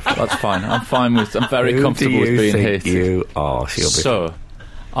hate you. For That's fine. I'm fine with. I'm very Who comfortable do you with being think hated. you are? She'll be. So,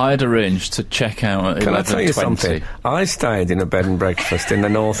 I had arranged to check out at Can I tell you 11:20. something? I stayed in a bed and breakfast in the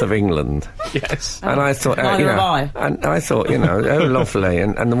north of England. Yes. And I thought, Neither have I. and I thought, oh, lovely.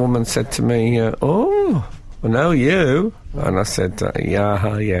 And the woman said to me, oh, I know you. And I said,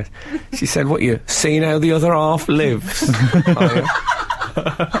 yeah, yes. She said, what, you seen how the other half lives? I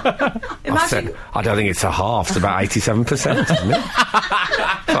said, Imagine. I don't think it's a half, it's about 87%, isn't it?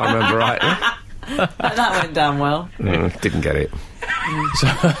 If I remember rightly. That went down well. Didn't get it.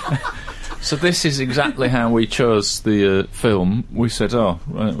 So this is exactly how we chose the film. We said, right,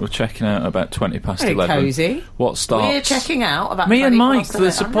 we're checking out about 20 past Very 11. cosy. What starts? We're checking out about Me and 20 Mike, past the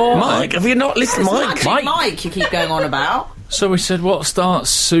 11. support. Mike, have you not listened, It's Mike? Mike you keep going on about. So we said, what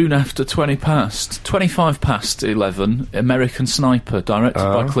starts soon after 20 past? 25 past 11, American Sniper, directed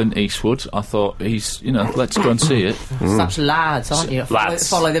by Clint Eastwood. I thought, let's go and see it. Such lads, aren't you? Lads.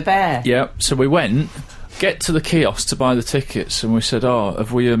 Follow the bear. Yeah, so we went, get to the kiosk to buy the tickets, and we said,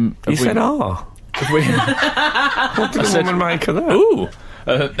 have we... You said, Have we... What did the woman make of that? Ooh!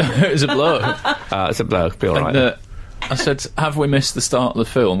 It was a bloke. It's a bloke, be alright. And, I said, have we missed the start of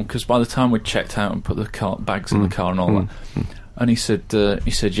the film? Because by the time we'd checked out and put the bags in the car and all that, and he said,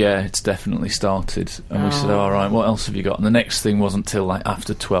 yeah, it's definitely started. And we said, all right, what else have you got? And the next thing wasn't till like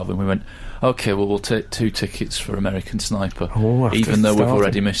after 12, and we went, okay, well, we'll take 2 tickets for American Sniper, after even though we've starting.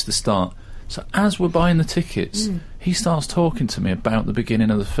 already missed the start. So as we're buying the tickets, he starts talking to me about the beginning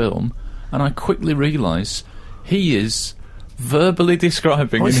of the film, and I quickly realise he is verbally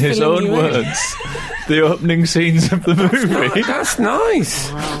describing in he's his filling own you in. words the opening scenes of the movie. That's nice.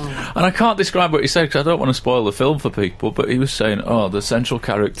 And I can't describe what he said because I don't want to spoil the film for people, but he was saying, the central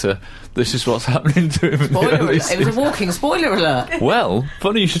character, this is what's happening to him. in the Spoiler early alert. It was a walking spoiler alert. Well,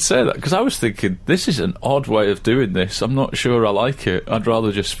 funny you should say that, because I was thinking, this is an odd way of doing this. I'm not sure I like it. I'd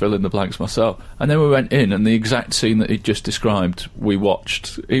rather just fill in the blanks myself. And then we went in, and the exact scene that he'd just described, we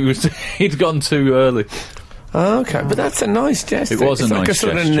watched. He'd gone too early. Okay, but that's a nice gesture. It was a it's like nice a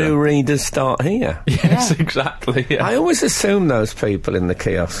sort gesture. of new readers start here. Yes, exactly. Yeah. I always assume those people in the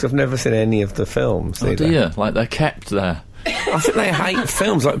kiosks have never seen any of the films. Oh dear, like they're kept there. I think they hate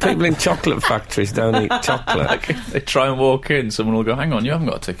films, like people in chocolate factories don't eat chocolate. They try and walk in, someone will go, hang on, you haven't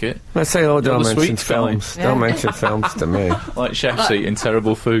got a ticket. They say, don't the mention sweet guy. films. Don't mention films to me. Like chefs eating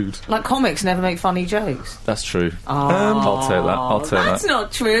terrible food. Like comics never make funny jokes. That's true. Oh, I'll take that. I'll take that's that.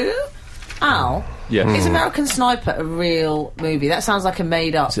 not true. Al, Yeah. is American Sniper a real movie? That sounds like a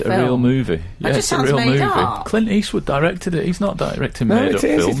made-up Is it film. a real movie? Yeah, just it's a sounds real made movie. up. Clint Eastwood directed it. He's not directing No, made-up it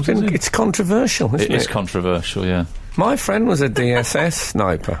is. films. is he? It's controversial, isn't It it? is controversial, yeah. My friend was a DSS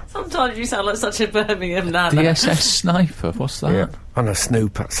sniper. Sometimes you sound like such a Birmingham nana. DSS sniper, what's that? Yeah. Oh, no,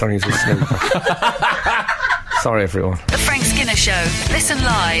 snooper. Sorry, he's a snooper. Sorry, everyone. The Frank Skinner Show. Listen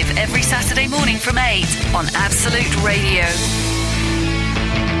live every Saturday morning from 8 on Absolute Radio.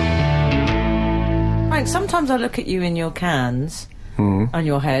 Frank, sometimes I look at you in your cans on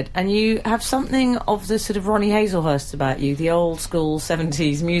your head, and you have something of the sort of Ronnie Hazelhurst about you, the old school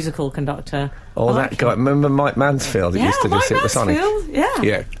 70s musical conductor. Oh, that guy. Remember Mike Mansfield that used to do Mike Supersonic? Mansfield, yeah.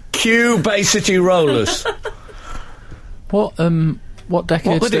 Yeah. Cue Bay City Rollers. What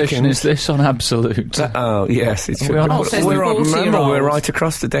decade station is this on Absolute? Oh, yes. It's Are we on- Oh, so it's the remember, 40-year-olds. we're right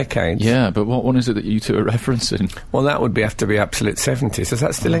across the decades. Yeah, but what one is it that you two are referencing? Well, that would have to be Absolute 70s. Does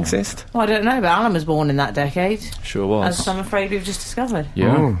that still exist? Well, I don't know, but Alan was born in that decade, Sure was. as I'm afraid we've just discovered.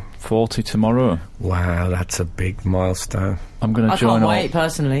 Yeah, Mm. 40 tomorrow. Wow, that's a big milestone. I'm going I to join can't all. wait,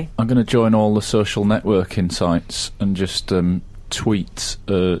 personally. I'm going to join all the social networking sites and just tweet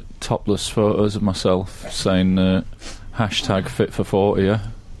topless photos of myself saying hashtag fit for 40. Yeah,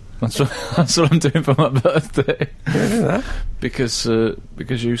 that's what I'm doing for my birthday. You do that?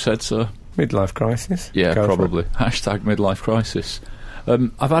 because you said so. Midlife crisis? Yeah, Go for probably. Hashtag midlife crisis.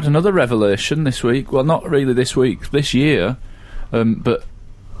 I've had another revelation this week. Well, not really this week, this year, but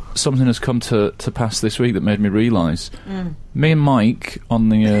something has come to pass this week that made me realise. Me and Mike on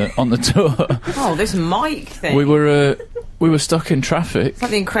the tour, Oh, this Mike thing. we were stuck in traffic. It's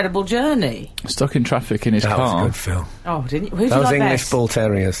like the Incredible Journey. Stuck in traffic in his That was a car. good film. Oh, didn't you? Who did Those you like English best? bull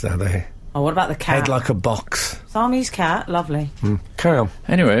terriers, though, they Oh, what about the cat? head like a box. Siamese cat, lovely. Carry on.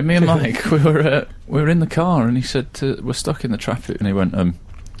 Anyway, me and Mike, we were in the car, and he said, "We're stuck in the traffic," and he went,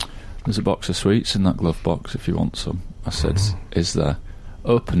 "There's a box of sweets in that glove box if you want some." I said, "Is there?"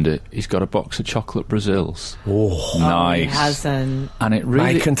 Opened it. He's got a box of chocolate Brazils. Oh, Nice. He hasn't. And it may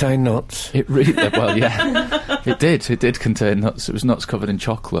really contain nuts. It really, well, yeah, it did contain nuts. It was nuts covered in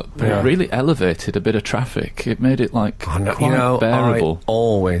chocolate, but Yeah. it really elevated a bit of traffic. It made it like I know, quite bearable. I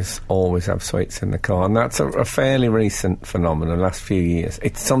always have sweets in the car, and that's a fairly recent phenomenon, the last few years.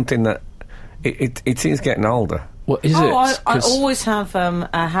 It's something that it is getting older. What is Oh, it? I 'Cause always have a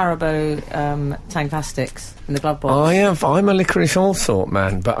Haribo Tangfastics in the glove box. I'm a licorice all sort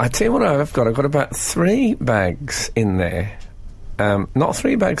man, but I tell you what I've got about 3 bags in there. Not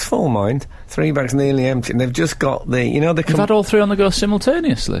 3 bags full, mind. 3 bags nearly empty, and they've just got the, you've had all 3 on the go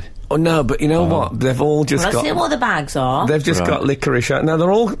simultaneously. Oh no, but you know what? They've all just Let's got. see what the bags are. They've just Right. got licorice. No,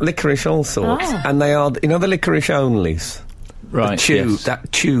 they're all licorice all sorts, Oh. and they are, the licorice onlys. Right. Tube, yes.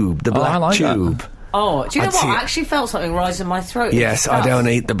 that tube, the Oh, black I like that. tube. Oh, do you know I'd what? see I it. actually felt something rise in my throat. Yes, I don't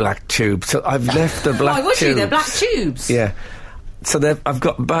eat the black tube, so I've left the black Why would tubes. you? They're black tubes. Yeah. So I've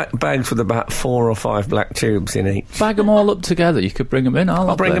got bags with about 4 or 5 black tubes in each. Bag them all up together. You could bring them in.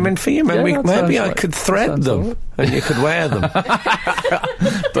 I'll bring them in for you. Maybe, Yeah, that maybe sounds I like- could thread sounds them all and you could wear them.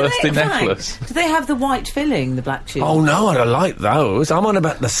 birthday Frank, necklace. Do they have the white filling, the black tubes? Oh no, I don't like those. I'm on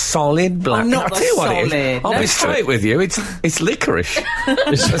about the solid black. Oh, not I'll the tell you what it is. solid. I'll No. be straight with you. It's licorice.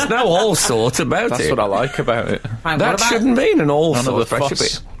 There's no all sort about That's it. what I like about it. Frank, That what about, shouldn't be an all None of sort. the That should be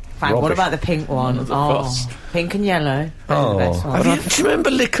fuss. Frank, what rubbish. about the pink one? of the Oh, fuss. pink and yellow. Those are the best ones. Do you remember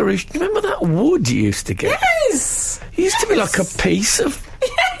licorice? Do you remember that wood you used to get? Yes! It used to be like a piece of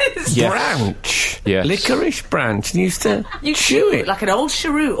Yes. branch. Yes. Licorice branch. And you used to You chew it. like an old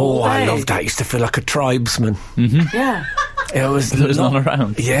cheroot Oh, all day. I loved that. I used to feel like a tribesman. Yeah. It was There's none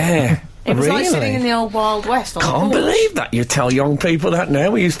around. Yeah. It was really. like sitting in the old Wild West on Can't the porch. believe that. You tell young people that now.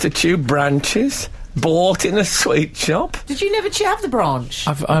 We used to chew branches bought in a sweet shop. Did you never have the branch?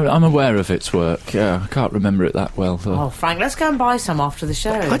 I'm aware of its work. Yeah, I can't remember it that well though. Oh, Frank, let's go and buy some after the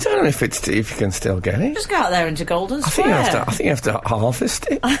show. I don't know if you can still get it. Just go out there into Golden I think Square. you have to harvest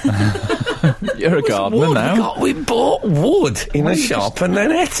it. You're a gardener Wood. now. We bought wood in a shop and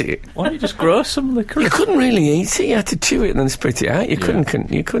then ate it. Why don't you just grow some You licorice? couldn't really eat it. You had to chew it and then spit it out. You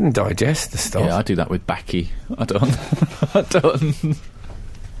couldn't digest the stuff. Yeah, I do that with Becky. I don't. I don't.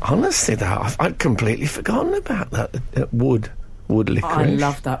 Honestly, though, I'd completely forgotten about that wood licorice. I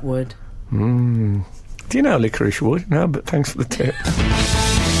love that wood. Do you know licorice wood? No, but thanks for the tip.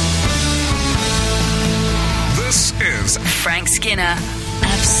 This is Frank Skinner,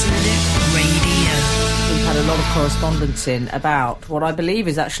 Absolute Radio. We've had a lot of correspondence in about what I believe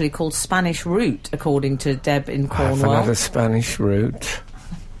is actually called Spanish root, according to Deb in I've Cornwall. another Spanish root.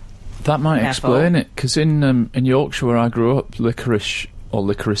 That might Careful. explain it, because in Yorkshire where I grew up, licorice, or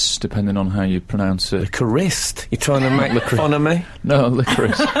licorice, depending on how you pronounce it. Licorist. You're trying to make fun of me? No,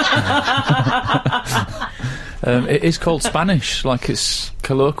 licorice. It is called Spanish, like it's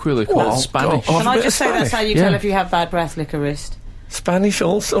colloquially called Oh, Spanish. God. Can a I bit just of say that's Spanish. how you Yeah. tell if you have bad breath, licorist? Spanish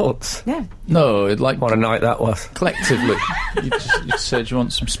all sorts. Yeah. No, it like What a night that was. collectively. You'd say, do you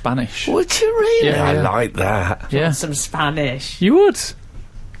want some Spanish? Would you really? Yeah, I yeah. like that. Yeah. Some Spanish. You would.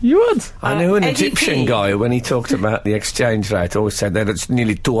 You would. I knew an ADP. Egyptian guy, when he talked about the exchange rate, always said that it's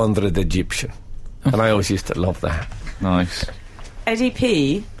nearly 200 Egyptian. And I always used to love that. Nice. Eddie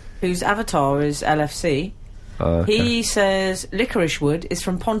P, whose avatar is LFC, Okay. he says licorice wood is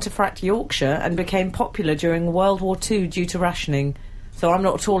from Pontefract, Yorkshire, and became popular during World War II due to rationing. So I'm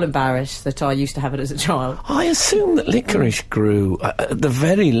not at all embarrassed that I used to have it as a child. I assume that licorice grew, at the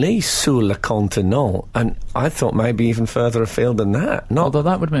very least, sur le continent, and I thought maybe even further afield than that. Not Although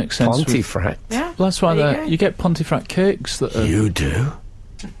that would make sense. with- Pontefract. Yeah. Well, that's why There you go. you get Pontefract cakes that are... You do?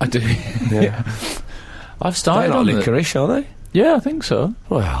 I do. Yeah. I've They're started not on it. licorice, are they? Yeah, I think so.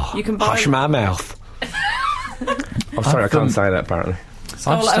 Well, You can buy hush them. my mouth. I'm sorry, I can't say that, apparently.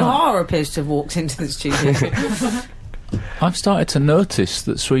 Scarlett O'Hara appears to have walked into the studio. I've started to notice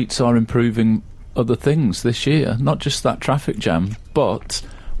that sweets are improving other things this year, not just that traffic jam, but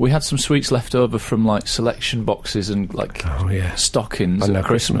we had some sweets left over from like selection boxes and like Oh, yeah. stockings I know at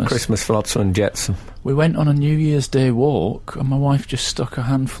Christmas. Christmas Flotsam and Jetsam. We went on a New Year's Day walk and my wife just stuck a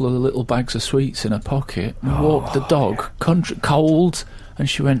handful of the little bags of sweets in her pocket and walked the dog, cold, and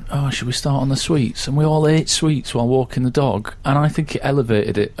she went, oh, should we start on the sweets? And we all ate sweets while walking the dog, and I think it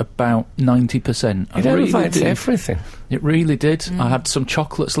elevated it about 90%. It elevates everything. It really did. I had some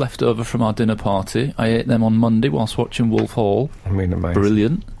chocolates left over from our dinner party. I ate them on Monday whilst watching Wolf Hall. I mean, amazing.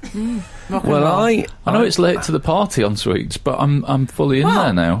 Brilliant. Well, I I know it's late to the party on sweets, but I'm fully in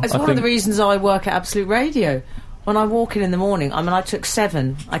there now. It's I one of the reasons I work at Absolute Radio. When I walk in the morning, I took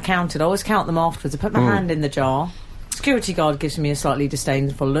 7. I counted. I always count them afterwards. I put my hand in the jar. Security guard gives me a slightly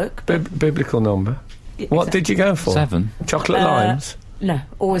disdainful look. biblical number. What did you go for? 7. Chocolate limes? No,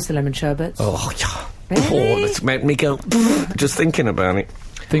 always the lemon sherbets. Oh, yeah. Really? Oh, that's made me go just thinking about it.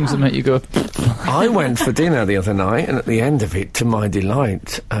 Things that make you go... I went for dinner the other night, and at the end of it, to my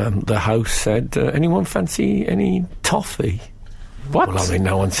delight, the host said, anyone fancy any toffee? What? Well, I mean,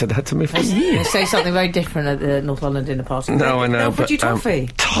 no one said that to me for They years. say something very different at the North London dinner party. No, I know, They offered but, you toffee.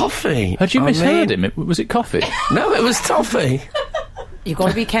 Toffee? Had you I misheard mean- him? Was it coffee? No, it was toffee. You've got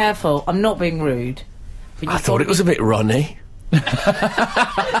to be careful. I'm not being rude. But I thought it was a bit runny.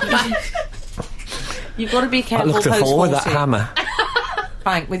 You've got to be I careful looked at post-40. Paul with that hammer.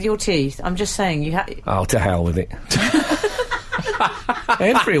 Frank, with your teeth. I'm just saying, you have... Oh, to hell with it.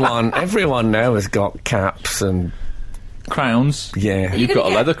 Everyone now has got caps and... Crowns. Yeah. You've gonna got a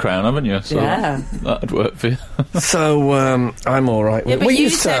get- leather crown, haven't you? So Yeah. that'd work for you. So, I'm all right Yeah, with but we you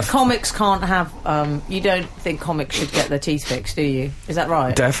used to said have... comics can't have... you don't think comics should get their teeth fixed, do you? Is that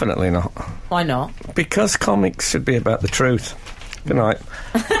right? Definitely not. Why not? Because comics should be about the truth. Good night.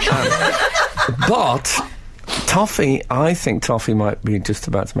 But toffee, I think toffee might be just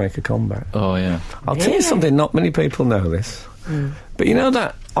about to make a comeback. Oh, yeah. I'll tell you Really? something, not many people know this. But you know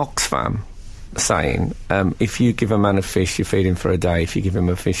that Oxfam saying, if you give a man a fish, you feed him for a day. If you give him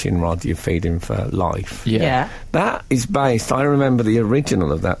a fishing rod, you feed him for life. Yeah. That is based, I remember the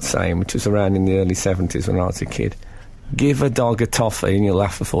original of that saying, which was around in the early 70s when I was a kid. Give a dog a toffee and you'll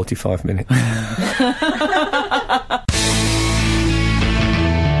laugh for 45 minutes.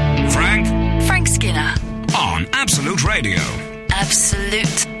 Frank Skinner. On Absolute Radio.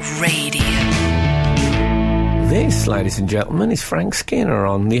 Absolute Radio. This, ladies and gentlemen, is Frank Skinner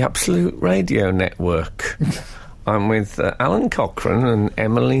on the Absolute Radio Network. I'm with Alan Cochrane and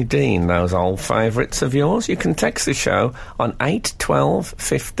Emily Dean, those old favourites of yours. You can text the show on 8 12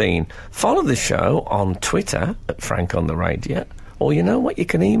 15. Follow the show on Twitter at Frank on the Radio. Or you know what? You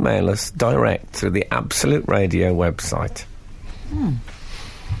can email us direct through the Absolute Radio website.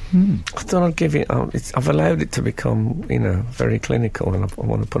 I thought I'd give it... I've allowed it to become, very clinical, and I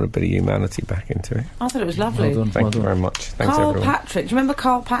want to put a bit of humanity back into it. I thought it was lovely. Well done. Thank you very much. Thanks, Carl everyone. Patrick. Do you remember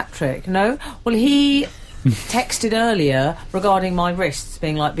Carl Patrick? No? Well, he texted earlier regarding my wrists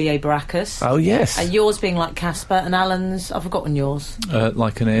being like B.A. Baracus. Oh, yes. And yours being like Casper, and Alan's... I've forgotten yours.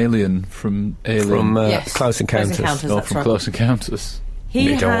 Like an alien from Alien. From Yes. Close Encounters. Close Encounters. or that's from right. Close Encounters.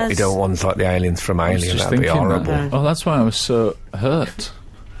 He You don't has... want ones like the aliens from I was Alien. just That'd be thinking horrible. that. Oh, that's why I was so hurt.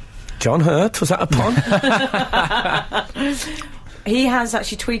 John Hurt, was that a pun? He has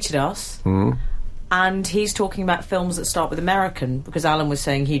actually tweeted us, and he's talking about films that start with American, because Alan was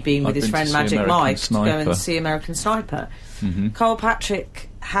saying he'd been with I've his been friend to see Magic American Mike to go Sniper. and see American Sniper. Carl Patrick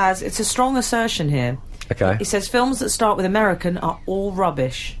has... It's a strong assertion here. Okay. He says films that start with American are all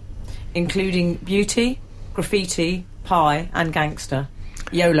rubbish, including Beauty, Graffiti, Pie, and Gangster.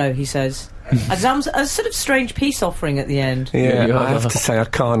 YOLO, he says. As a sort of strange peace offering at the end. Yeah, you I are. have to say I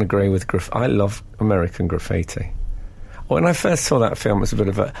can't agree with I love American Graffiti. When I first saw that film, it was a bit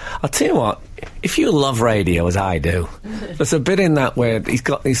of a... I'll tell you what, if you love radio as I do, there's a bit in that where he's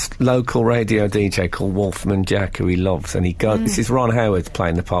got this local radio DJ called Wolfman Jack who he loves, and he goes... This is Ron Howard's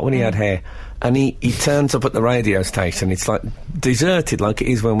playing the part, when he had hair, and he turns up at the radio station, it's like deserted like it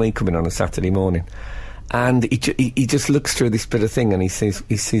is when we come in on a Saturday morning. And he just looks through this bit of thing and he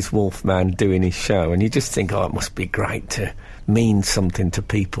sees Wolfman doing his show, and you just think, oh, it must be great to mean something to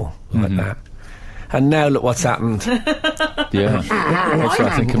people like that. And now look what's happened. Yeah. Also,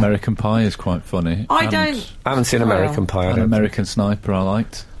 I think American Pie is quite funny. I haven't seen American Pie. An American Sniper I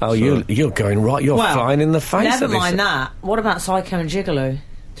liked. Oh, so. You're going right. You're flying in the face. Never of this. mind that. What about Psycho and Gigolo?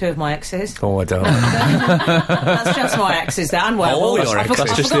 Two of my exes. Oh, I don't. That's just my exes, and Werewolf. All your exes.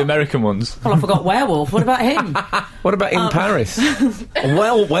 That's just the American ones. Well, I forgot Werewolf. What about him? What about in Paris?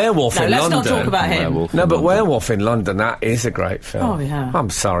 Well, Werewolf in London. Let's not talk about him. Werewolf in London, that is a great film. Oh, yeah. I'm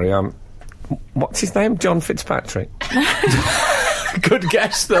sorry, what's his name? John Fitzpatrick. Good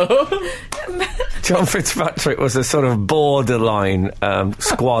guess, though. John Fitzpatrick was a sort of borderline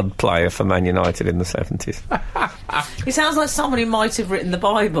squad player for Man United in the 70s. He sounds like somebody might have written the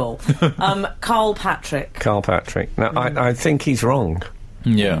Bible. Carl Patrick. Carl Patrick. Now, I think he's wrong.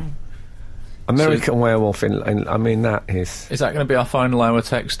 Yeah. American Werewolf I mean, that is... Is that going to be our final hour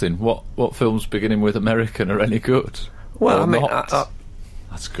texting? What films beginning with American are any good? Well, or I mean...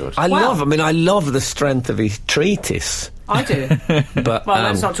 That's good. I love the strength of his treatise. I do. But, well,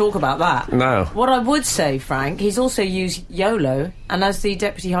 let's not talk about that. No. What I would say, Frank, he's also used YOLO, and as the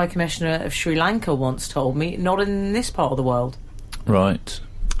Deputy High Commissioner of Sri Lanka once told me, not in this part of the world. Right.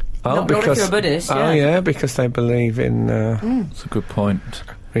 Not if you're a Buddhist, Oh, yeah, because they believe in... That's a good point.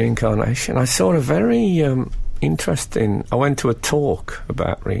 Reincarnation. I saw a very interesting... I went to a talk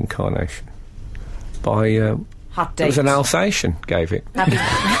about reincarnation by... It was an Alsatian gave it.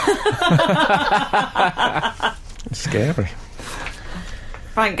 It's scary.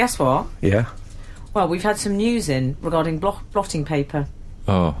 Frank, guess what? Yeah. Well, we've had some news in regarding blotting paper.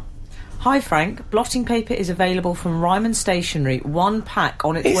 Oh. Hi, Frank. Blotting paper is available from Ryman Stationery. 1 pack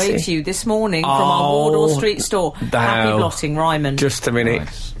on its way to you this morning from our Wardour Street store. Happy blotting, Ryman. Just a minute.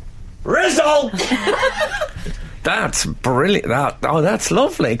 Nice. Result! That's brilliant. That's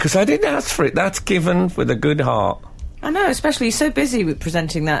lovely, because I didn't ask for it. That's given with a good heart. I know, especially he's so busy with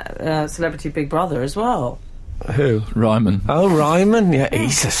presenting that Celebrity Big Brother as well. Who? Ryman. Oh, Ryman. Yeah,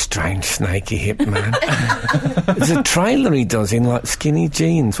 he's a strange, snaky hip man. There's a trailer he does in, like, skinny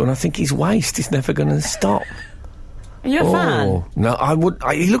jeans when I think his waist is never going to stop. Are you a fan? No,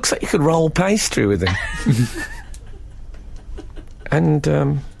 he looks like you could roll pastry with him.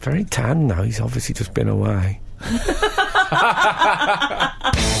 And very tan now. He's obviously just been away.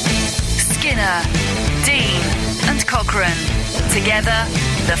 Skinner, Dean and Cochrane. Together,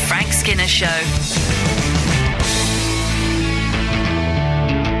 The Frank Skinner Show.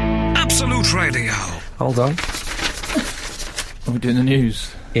 Absolute Radio. Hold on. Are we doing the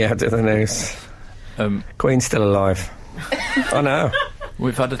news? Yeah, do the news. Queen's still alive. I know.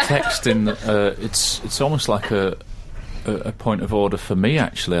 We've had a text in that it's almost like a point of order for me,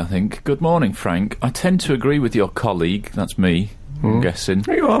 actually, I think. Good morning, Frank. I tend to agree with your colleague, that's me, I'm guessing.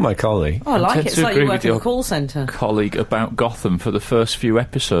 You are my colleague. Oh, I like it. It's like you work in a call centre. Colleague about Gotham for the first few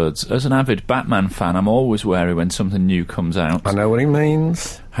episodes. As an avid Batman fan, I'm always wary when something new comes out. I know what he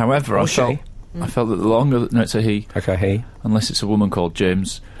means. However, I felt that the longer... No, it's a he. Okay, he. Unless it's a woman called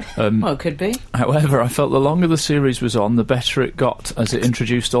James. Well, it could be. However, I felt the longer the series was on, the better it got, as it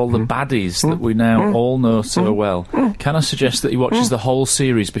introduced all the baddies that we now all know so well. Can I suggest that he watches the whole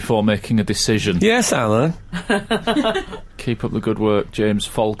series before making a decision? Yes, Alan. Keep up the good work, James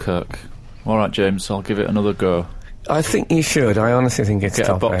Falkirk. All right, James, I'll give it another go. I think you should. I honestly think it's Get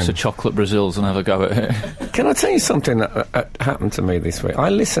top a box end. of chocolate Brazils and have a go at it. Can I tell you something that happened to me this week? I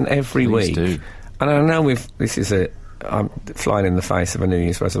listen every Please week. do. And I know I'm flying in the face of a New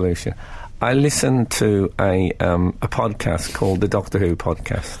Year's resolution. I listen to a podcast called the Doctor Who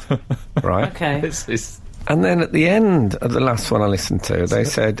podcast, right? Okay. And then at the end of the last one I listened to, they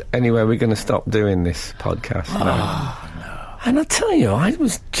said, anyway, we're going to stop doing this podcast now. And I tell you, I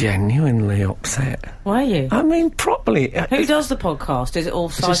was genuinely upset. Were you? I mean, properly. Who does the podcast? Is it all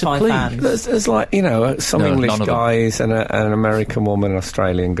this a sci-fi plea? fans? There's like, some No, English none of them. guys and an American woman, an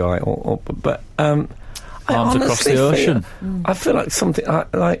Australian guy. But I Arms across the honestly ocean. I feel like something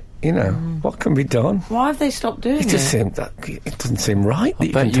what can be done? Why have they stopped doing it? It doesn't seem right. I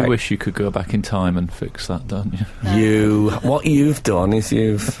that bet can you take- wish you could go back in time and fix that, don't you? What you've done is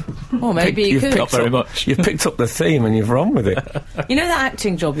Well, maybe you could. Not very much. You've picked up the theme and you've run with it. You know that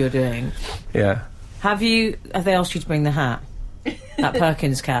acting job you're doing? Yeah. Have they asked you to bring the hat? that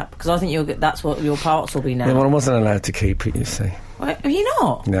Perkins cap, because I think that's what your parts will be now. Yeah, well, I wasn't allowed to keep it, you see. Are you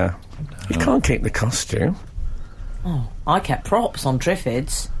not? No. You can't keep the costume. Oh, I kept props on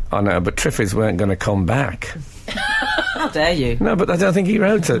Triffids. I know, but Triffids weren't going to come back. How dare you? No, but I don't think he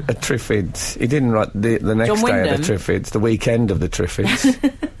wrote a Triffids. He didn't write the next day of the Triffids, the weekend of the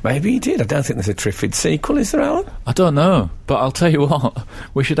Triffids. Maybe he did. I don't think there's a Triffids sequel, is there, Alan? I don't know, but I'll tell you what,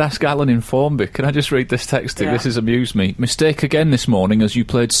 we should ask Alan in Formby. Can I just read this text? Yeah. This has amused me. Mistake again this morning as you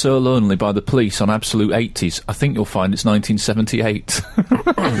played So Lonely by the Police on Absolute 80s. I think you'll find it's 1978.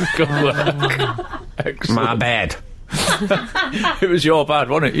 Good work. Excellent. My bad. It was your bad,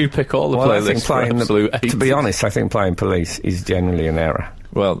 wasn't it? You pick all the playlists for Absolute 80s. To be honest, I think playing Police is generally an error.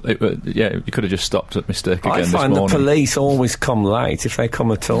 Well, you could have just stopped at Mistake again this morning. I find the Police always come late, if they come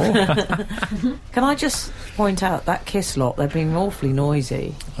at all. Can I just point out that Kiss lot, they're being awfully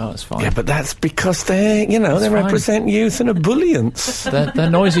noisy. Oh, that's fine. Yeah, but that's because they represent youth and ebullience. They're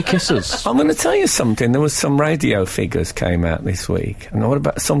noisy kissers. I'm going to tell you something. There was some radio figures came out this week, and what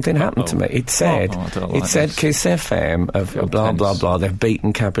about something happened to me? It said, Kiss FM of blah blah blah. They've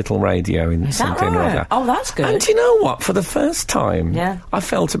beaten Capital Radio in something or other. Oh, that's good. And do you know what? For the first time, yeah, I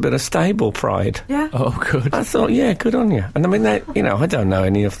felt a bit of stable pride. Yeah. Oh, good. I thought, yeah, good on you. And I mean, I don't know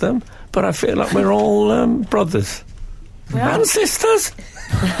any of them, but I feel like we're all brothers and sisters.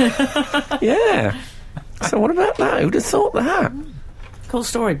 Yeah. So what about that? Who'd have thought that? Cool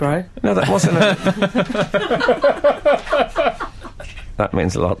story, bro. No, that wasn't That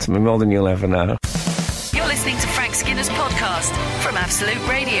means a lot to me, more than you'll ever know. You're listening to Frank Skinner's podcast from Absolute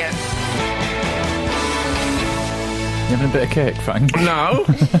Radio. You having a bit of cake, Frank? No.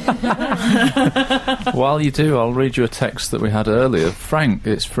 While you do, I'll read you a text that we had earlier. Frank,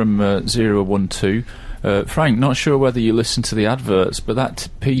 it's from 012. Frank, not sure whether you listen to the adverts, but that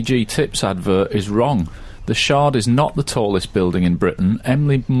PG Tips advert is wrong. The Shard is not the tallest building in Britain.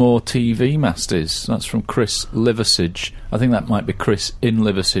 Emily Moore TV mast is. That's from Chris Liversidge. I think that might be Chris in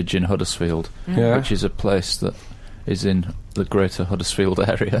Liversidge in Huddersfield, which is a place that is in the greater Huddersfield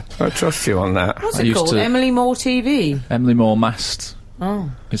area. I trust you on that. What's it called? Emily Moore TV? Emily Moore Mast. Oh.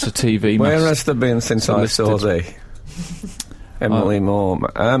 It's a TV mast. Where has there been since I saw thee? Emily Moore.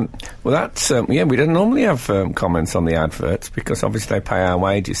 Well, that's... we don't normally have comments on the adverts because obviously they pay our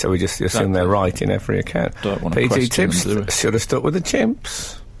wages, so we just assume they're right in every account. Don't want to PG Tips them, should have stuck with the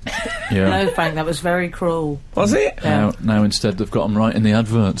chimps. No, Frank, that was very cruel. Was it? Now instead they've got them right in the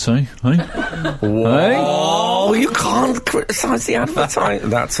adverts, eh? Oh, you can't criticise the advertising.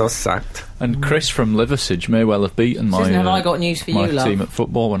 That's us sacked. And Chris from Liversidge may well have beaten my have I got news for you, love? team at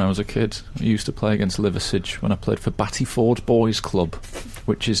football when I was a kid. I used to play against Liversidge when I played for Battyford Boys Club,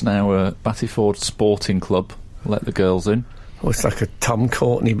 which is now Battyford Sporting Club. Let the girls in. Oh, it's like a Tom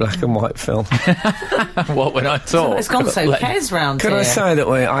Courtenay black and white film. What, when I talk? It's gone so Pez round Can here. I say that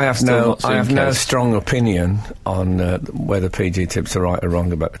I have no strong opinion on whether PG Tips are right or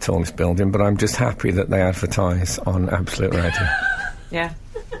wrong about the tallest building, but I'm just happy that they advertise on Absolute Radio. Yeah.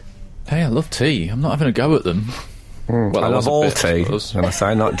 Hey, I love tea. I'm not having a go at them. Well, I love all tea, and I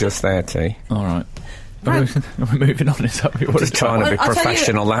say not just their tea. All right. We're moving on, is that what you're just trying to be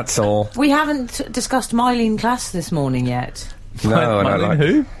professional, that's all. We haven't discussed Mylene Class this morning yet. No, I don't like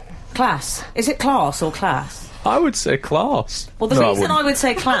who? Class. Is it class or class? I would say class. Well, the reason I would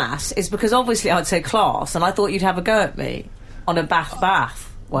say class is because obviously I'd say class, and I thought you'd have a go at me on a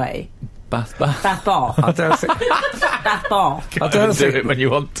bath way. Bath. I don't think... bath. I don't do it when you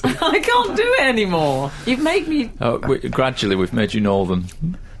want to. I can't do it anymore. You've made me... Gradually we've made you northern.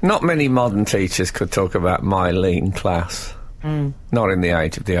 Not many modern teachers could talk about Mylene Class. Not in the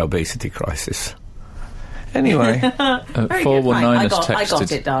age of the obesity crisis. Anyway. 419 has texted... I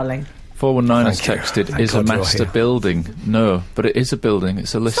got it, darling. 419 has texted, is a master building. No, but it is a building.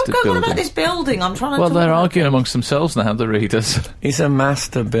 It's a listed building. Stop going on about this building. I'm trying to... Well, they're arguing amongst themselves now, the readers. It's a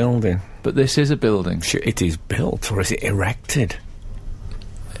master building. But this is a building. It is built, or is it erected?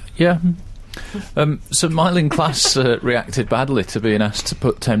 Yeah. So Mylene Class reacted badly to being asked to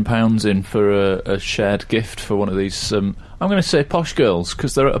put £10 in for a shared gift for one of these... I'm going to say posh girls,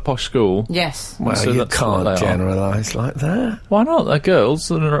 because they're at a posh school. Yes. Well, so you can't generalise like that. Why not? They're girls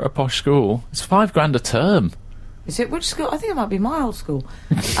that are at a posh school. It's $5,000 a term. Is it? Which school? I think it might be my old school.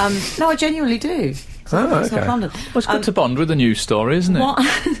 No, I genuinely do. Oh, okay. Well, it's good to bond with a news story, isn't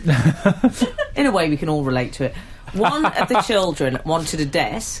it? In a way, we can all relate to it. One of the children wanted a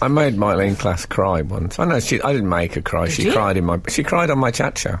desk. I made Mylene Class cry once. I didn't make her cry. She cried on my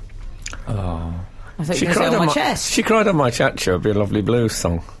chat show. Oh. I thought you were going to say on my chest. She cried on my chat show. It'd be a lovely blues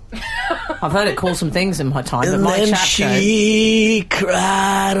song. I've heard it call some things in my time, but and my then chat show... she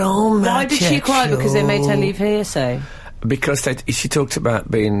cried on my chat show. Why did she cry? Because they made her leave hearsay? because she talked about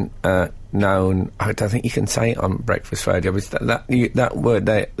being known. I don't think you can say it on breakfast radio. But that word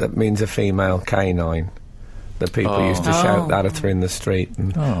that means a female canine. That people used to shout at her in the street,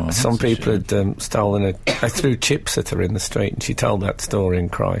 and some people had stolen her. They threw chips at her in the street, and she told that story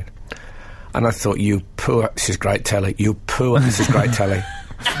and cried. And I thought, you poor, this is great telly. You poor, this is great telly.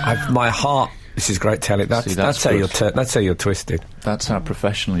 My heart, this is great telly. That's how you're twisted. That's how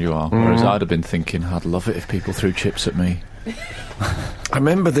professional you are. Whereas I'd have been thinking, I'd love it if people threw chips at me. I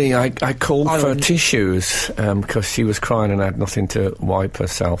remember I called for tissues because she was crying and had nothing to wipe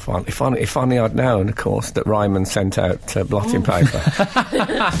herself on. If only I'd known, of course, that Ryman sent out blotting paper.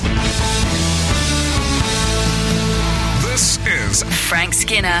 This is Frank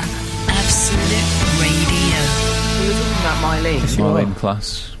Skinner, Absolute Radio. We were talking about Mylene. Mylene,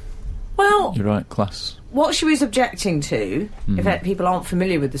 class. Well, You're right, class. what she was objecting to, if people aren't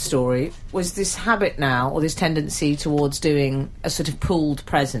familiar with the story, was this habit now, or this tendency towards doing a sort of pooled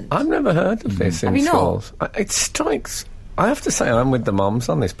present. I've never heard of this in Have you not? schools. It strikes... I have to say I'm with the mums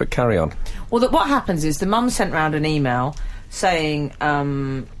on this, but carry on. Well, what happens is the mum sent round an email saying,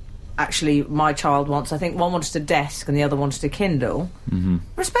 actually, my child wants, I think one wanted a desk and the other wanted a Kindle.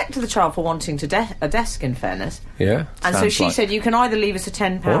 Respect to the child for wanting a desk, in fairness. Yeah. And so she said, you can either leave us a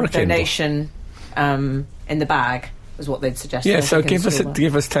 £10 Or a donation in the bag, was what they'd suggested. Yeah, I so think, in give the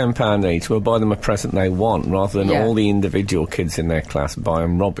school. us £10 each. We'll buy them a present they want, rather than Yeah. all the individual kids in their class buy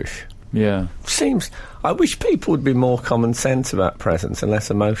them rubbish. Yeah. I wish people would be more common sense about presents and less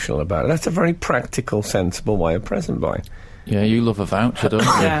emotional about it. That's a very practical, sensible way of present buying. Yeah, you love a voucher, don't you?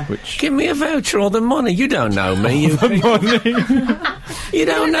 Yeah. Which Give me a voucher or the money. You don't know me, you people. You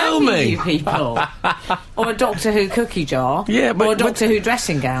don't know me. You people. Or a Doctor Who cookie jar. Yeah, but- or a Doctor Who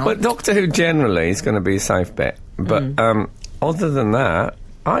dressing gown. But Doctor Who generally is going to be a safe bet. But other than that,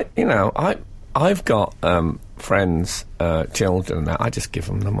 I've got friends, children, and that. I just give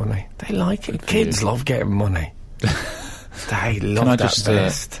them the money. They like it. Kids love getting money. They love that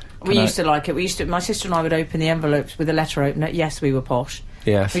best. We used to like it. My sister and I would open the envelopes with a letter opener. Yes, we were posh.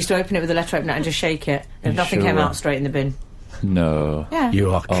 Yes. We used to open it with a letter opener and just shake it. And if nothing sure came were. out, straight in the bin. No. Yeah.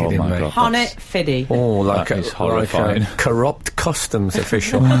 You are kidding my me. God. Honey Fiddy. Oh, like That is horrifying. a corrupt customs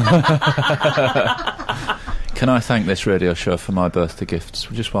official. Can I thank this radio show for my birthday gifts?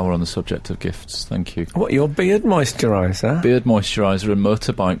 Just while we're on the subject of gifts, thank you. What, your beard moisturiser? Beard moisturiser and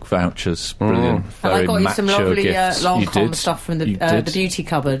motorbike vouchers. Brilliant. And I Very got you some macho lovely gifts. You Lancome did. stuff from You the did. beauty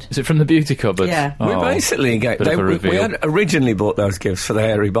cupboard. Is it from the beauty cupboard? Yeah. We basically get. bit of a We reveal. had originally bought those gifts for the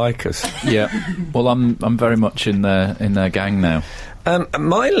hairy bikers. Yeah. Well, I'm very much in their gang now.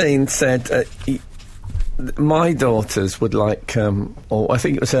 Mylene said my daughters would like, or I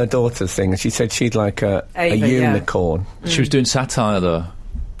think it was her daughter's thing, and she said she'd like a Ava, yeah. unicorn. She was doing satire, though.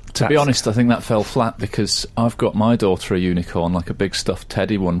 To be That's- honest, I think that fell flat because I've got my daughter a unicorn, like a big stuffed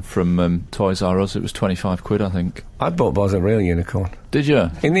teddy one from Toys R Us. It was £25, I think. I bought Boz a real unicorn. Did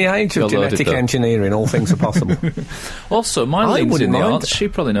you? In the age of You're loaded, genetic though. engineering, all things are possible. Also, I Mylene's wouldn't in the mind arts. it. She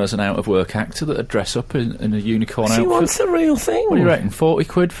probably knows an out-of-work actor that'd dress up in a unicorn She outfit. wants the real thing. What do you reckon?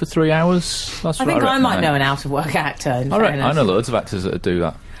 £40 for 3 hours? That's I what think I reckon, might mate. know an out-of-work actor. In I fairness. know loads of actors that do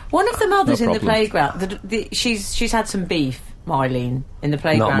that. One of the mothers No in the problem. playground, she's had some beef, Mylene, in the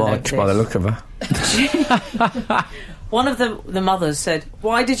playground. Not much over by the this. look of her. One of the mothers said,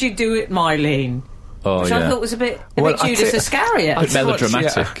 "Why did you do it, Mylene?" Oh, Which yeah. I thought was a bit Well, I Judas tell- Iscariot. Bit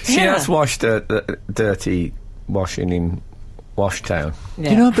melodramatic. She Yeah. has washed the dirty washing in Washtown. Yeah.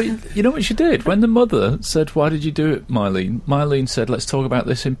 You know, but you know what she did? When the mother said, "Why did you do it, Mylene?" Mylene said, "Let's talk about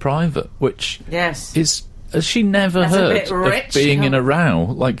this in private," which Yes. is... Has she never That's a heard bit rich, of being in huh? a row?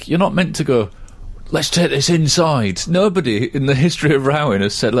 Like, you're not meant to go, "Let's take this inside." Nobody in the history of rowing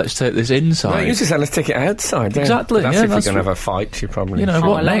has said, "Let's take this No, inside." you used to say, let's take it outside. don't you? Exactly, That's yeah, if that's you're going to what- have a fight, she probably... You know,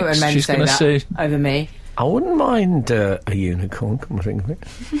 Oh, what I love it when next? men She's say going to that say, over me. I wouldn't mind a unicorn, come to think of it.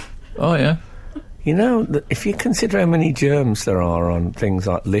 "Oh, yeah." You know, if you consider how many germs there are on things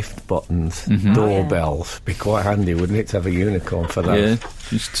like lift buttons, doorbells, be quite handy, wouldn't it, to have a unicorn for those? Yeah,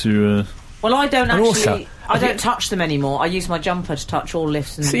 just to... Well, I don't And actually. also, I don't touch them anymore. I use my jumper to touch all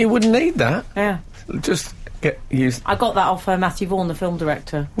lifts. And So you wouldn't need that. yeah, Just get used... I got that off Matthew Vaughan, the film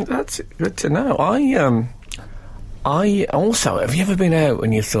director. That's good to know. I also... Have you ever been out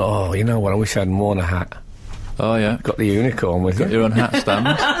and you thought, oh, you know what, I wish I hadn't worn a hat? Oh, yeah. Got the unicorn with Got you. your own hat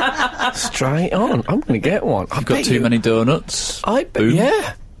stand. Straight on. I'm going to get one. You've got too many donuts. I bet, Boom.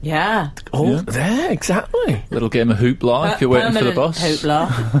 yeah. Yeah, Oh, Yeah. there, exactly. Little game of hoopla if you're waiting for the permanent bus.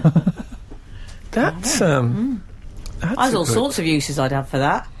 Hoopla. That's, that's There's a all good- sorts of uses I'd have for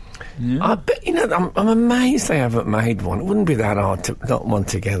that. I bet, you know, I'm amazed they haven't made one. It wouldn't be that hard to got one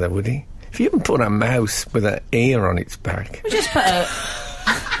together, would he? If you can put a mouse with an ear on its back. We just put a...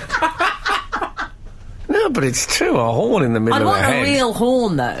 No, but it's true, a horn in the middle I of want the head. a real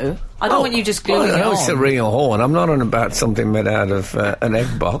horn, though. I don't want you just gluing it on. It's a real horn. I'm not on about something made out of an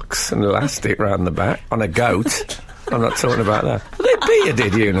egg box and elastic round the back on a goat. I'm not talking about that. Are they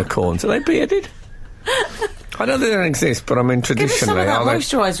bearded unicorns? Are they bearded? I know they don't exist, but I mean traditionally. Give us some of that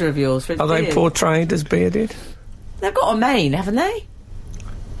moisturiser of yours for Are they beard. portrayed as bearded? They've got a mane, haven't they?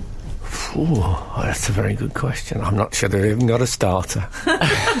 Ooh, that's a very good question. I'm not sure they've even got a starter.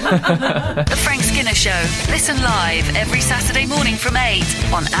 The Frank Skinner Show. Listen live every Saturday morning from 8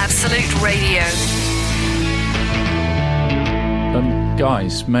 on Absolute Radio.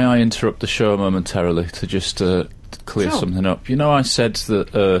 Guys, may I interrupt the show momentarily to just clear something up? You know, I said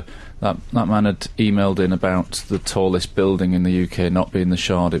that that man had emailed in about the tallest building in the UK not being the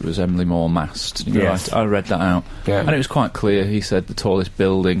Shard, it was Emily Moore Mast. You know, Yes. I read that out. Yeah. And it was quite clear, he said the tallest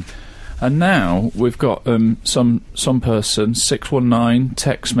building. And now we've got some person, 619,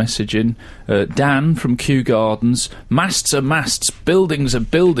 text messaging, Dan from Kew Gardens, masts are masts, buildings are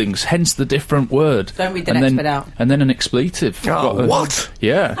buildings, hence the different word. Don't read the next bit out. And then an expletive. Oh, what?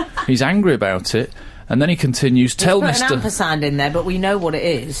 Yeah, he's angry about it. And then he continues, tell Put Mr... an ampersand in there, but we know what it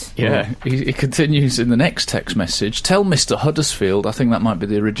is. Yeah, he continues in the next text message, tell Mr. Huddersfield, I think that might be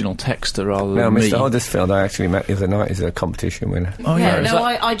the original texter rather No, than me. Mr. Huddersfield, I actually met the other night. He's a competition winner. Oh, Yeah, is no,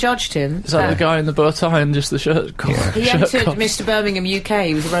 that, I judged him. is that the guy in the bow tie and just the shirt collar? He entered Mr. Birmingham UK.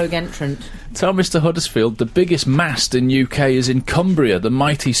 He was a rogue entrant. Tell Mr. Huddersfield the biggest mast in UK is in Cumbria, the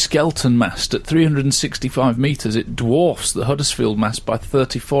mighty Skelton mast. At 365 metres, it dwarfs the Huddersfield mast by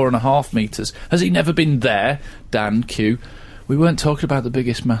 34.5 metres. Has he never been there? Dan Q. We weren't talking about the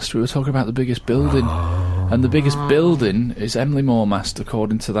biggest mast, we were talking about the biggest building. And the biggest building is Emily Moore Mast,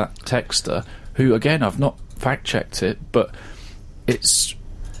 according to that texter, who, again, I've not fact-checked it, but it's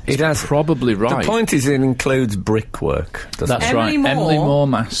probably right. The point is, it includes brickwork. That's Emily right. Moore. Emily Moore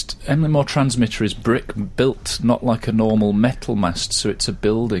Mast. Emily Moore transmitter is brick built, not like a normal metal mast, so it's a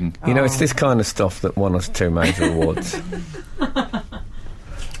building. You know, it's this kind of stuff that won us 2 major awards.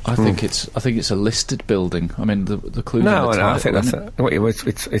 I think it's a listed building. I mean, the clues. No, in the I title,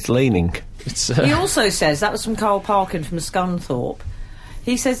 think it's leaning. It's He also says, that was from Carl Parkin from Scunthorpe.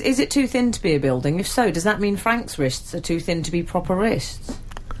 He says, is it too thin to be a building? If so, does that mean Frank's wrists are too thin to be proper wrists?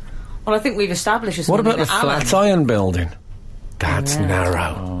 Well, I think we've established this. What about the Flatiron building? That's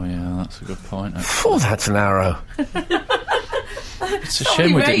narrow. Oh yeah, that's a good point. Oh, that's narrow. It's a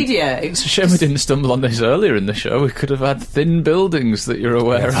shame we didn't. Radio. It's a shame we didn't stumble on this earlier in the show. We could have had thin buildings that you're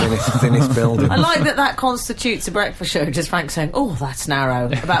aware of. Thinnest building. I like that constitutes a breakfast show, just Frank saying, oh, that's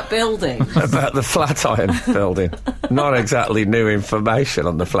narrow, about buildings. About the Flatiron building. Not exactly new information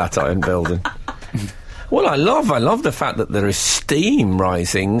on the Flatiron building. Well, I love the fact that there is steam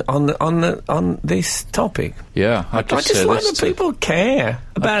rising on this topic. Yeah, I just like that people care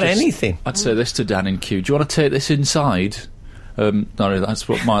about anything. I'd say this to Dan in Q. Do you want to take this inside? No, that's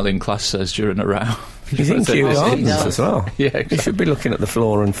what Miley in class says during a row. He's in Kew Gardens as well. Yeah, exactly. You should be looking at the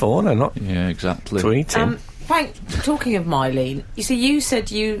flora and fauna, not exactly. tweeting. Frank, talking of Mylene, you see, you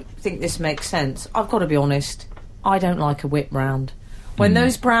said you think this makes sense. I've got to be honest, I don't like a whip round. When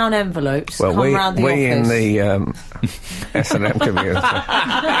those brown envelopes come round the office... we in the S&M community.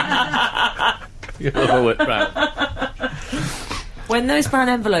 You love a whip round. When those brown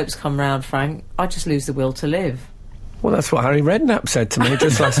envelopes come round, Frank, I just lose the will to live. Well, that's what Harry Redknapp said to me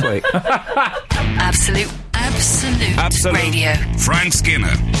just last week. Absolute Radio. Frank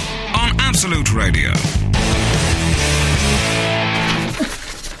Skinner on Absolute Radio.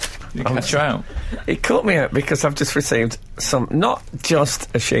 You catch out. It caught me out because I've just received not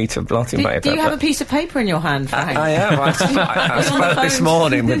just a sheet of blotting paper. Do you have a piece of paper in your hand, Frank? I am. I spoke this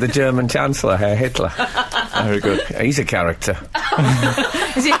morning with the German Chancellor, Herr Hitler. Very good. He's a character.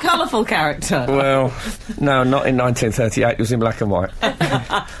 Is he a colourful character? Well, no, not in 1938. It was in black and white.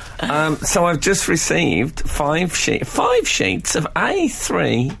 So I've just received 5 sheets of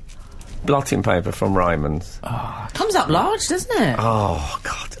A3 blotting paper from Ryman's. Comes up large, doesn't it? Oh,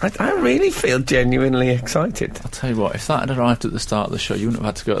 God. I really feel genuinely excited. I'll tell you what, if that had arrived at the start of the show, you wouldn't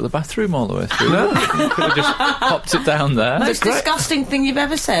have had to go to the bathroom all the way through. No. You could have just popped it down there. Most disgusting thing you've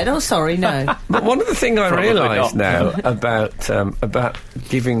ever said. Oh, sorry, no. But one of the things I Probably realise not. now about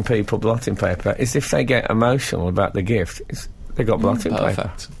giving people blotting paper is if they get emotional about the gift, they got blotting paper.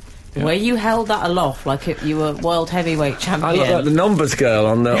 Perfect. Yeah. Where you held that aloft like you were world heavyweight champion. I look like the numbers girl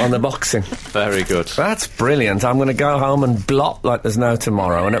on the boxing. Very good. That's brilliant. I'm going to go home and blot like there's no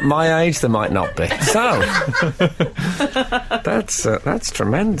tomorrow, and at my age there might not be. So that's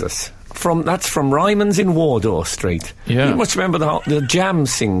tremendous. That's from Ryman's in Wardour Street. Yeah. You must remember the Jam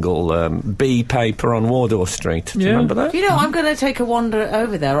single, B paper on Wardour Street. Do you remember that? You know, I'm going to take a wander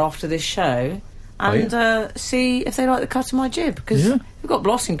over there after this show and see if they like the cut of my jib, because we've got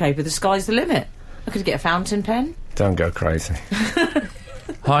blotting paper, the sky's the limit. I could get a fountain pen. Don't go crazy.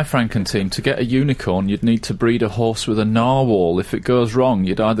 Hi, Frank and team. To get a unicorn, you'd need to breed a horse with a narwhal. If it goes wrong,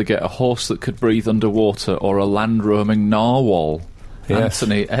 you'd either get a horse that could breathe underwater or a land-roaming narwhal. Yes.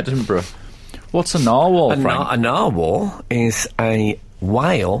 Anthony, Edinburgh. What's a narwhal, Frank? A narwhal is a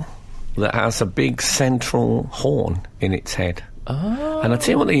whale that has a big central horn in its head. Oh. And I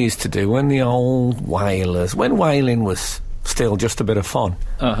tell you what they used to do when the old whalers, when whaling was still just a bit of fun,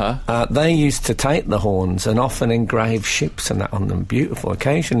 they used to take the horns and often engrave ships and that on them. Beautiful.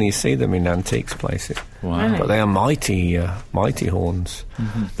 Occasionally you see them in antiques places. Wow. But they are mighty horns.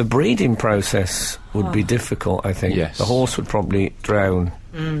 Mm-hmm. The breeding process would be difficult, I think. Yes. The horse would probably drown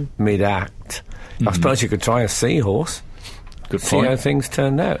mid-act. I suppose you could try a seahorse. Good See point. how things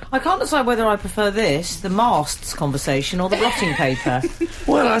turned out. I can't decide whether I prefer this, the masts conversation, or the blotting paper.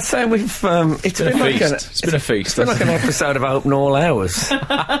 Well, I'd say we've... it's been It's been a feast. It's been like an episode of Open All Hours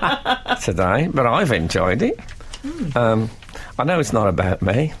today, but I've enjoyed it. I know it's not about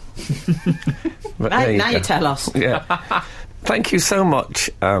me. But Now you tell us. Yeah. Thank you so much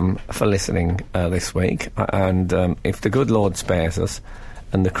for listening this week. And if the good Lord spares us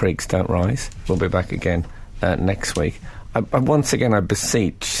and the creeks don't rise, we'll be back again next week. Once again, I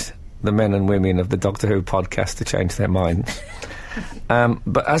beseech the men and women of the Doctor Who podcast to change their minds.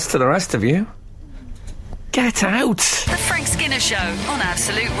 But as to the rest of you, get out! The Frank Skinner Show on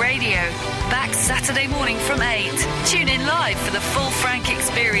Absolute Radio. Back Saturday morning from 8. Tune in live for the full Frank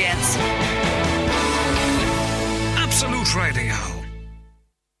experience. Absolute Radio.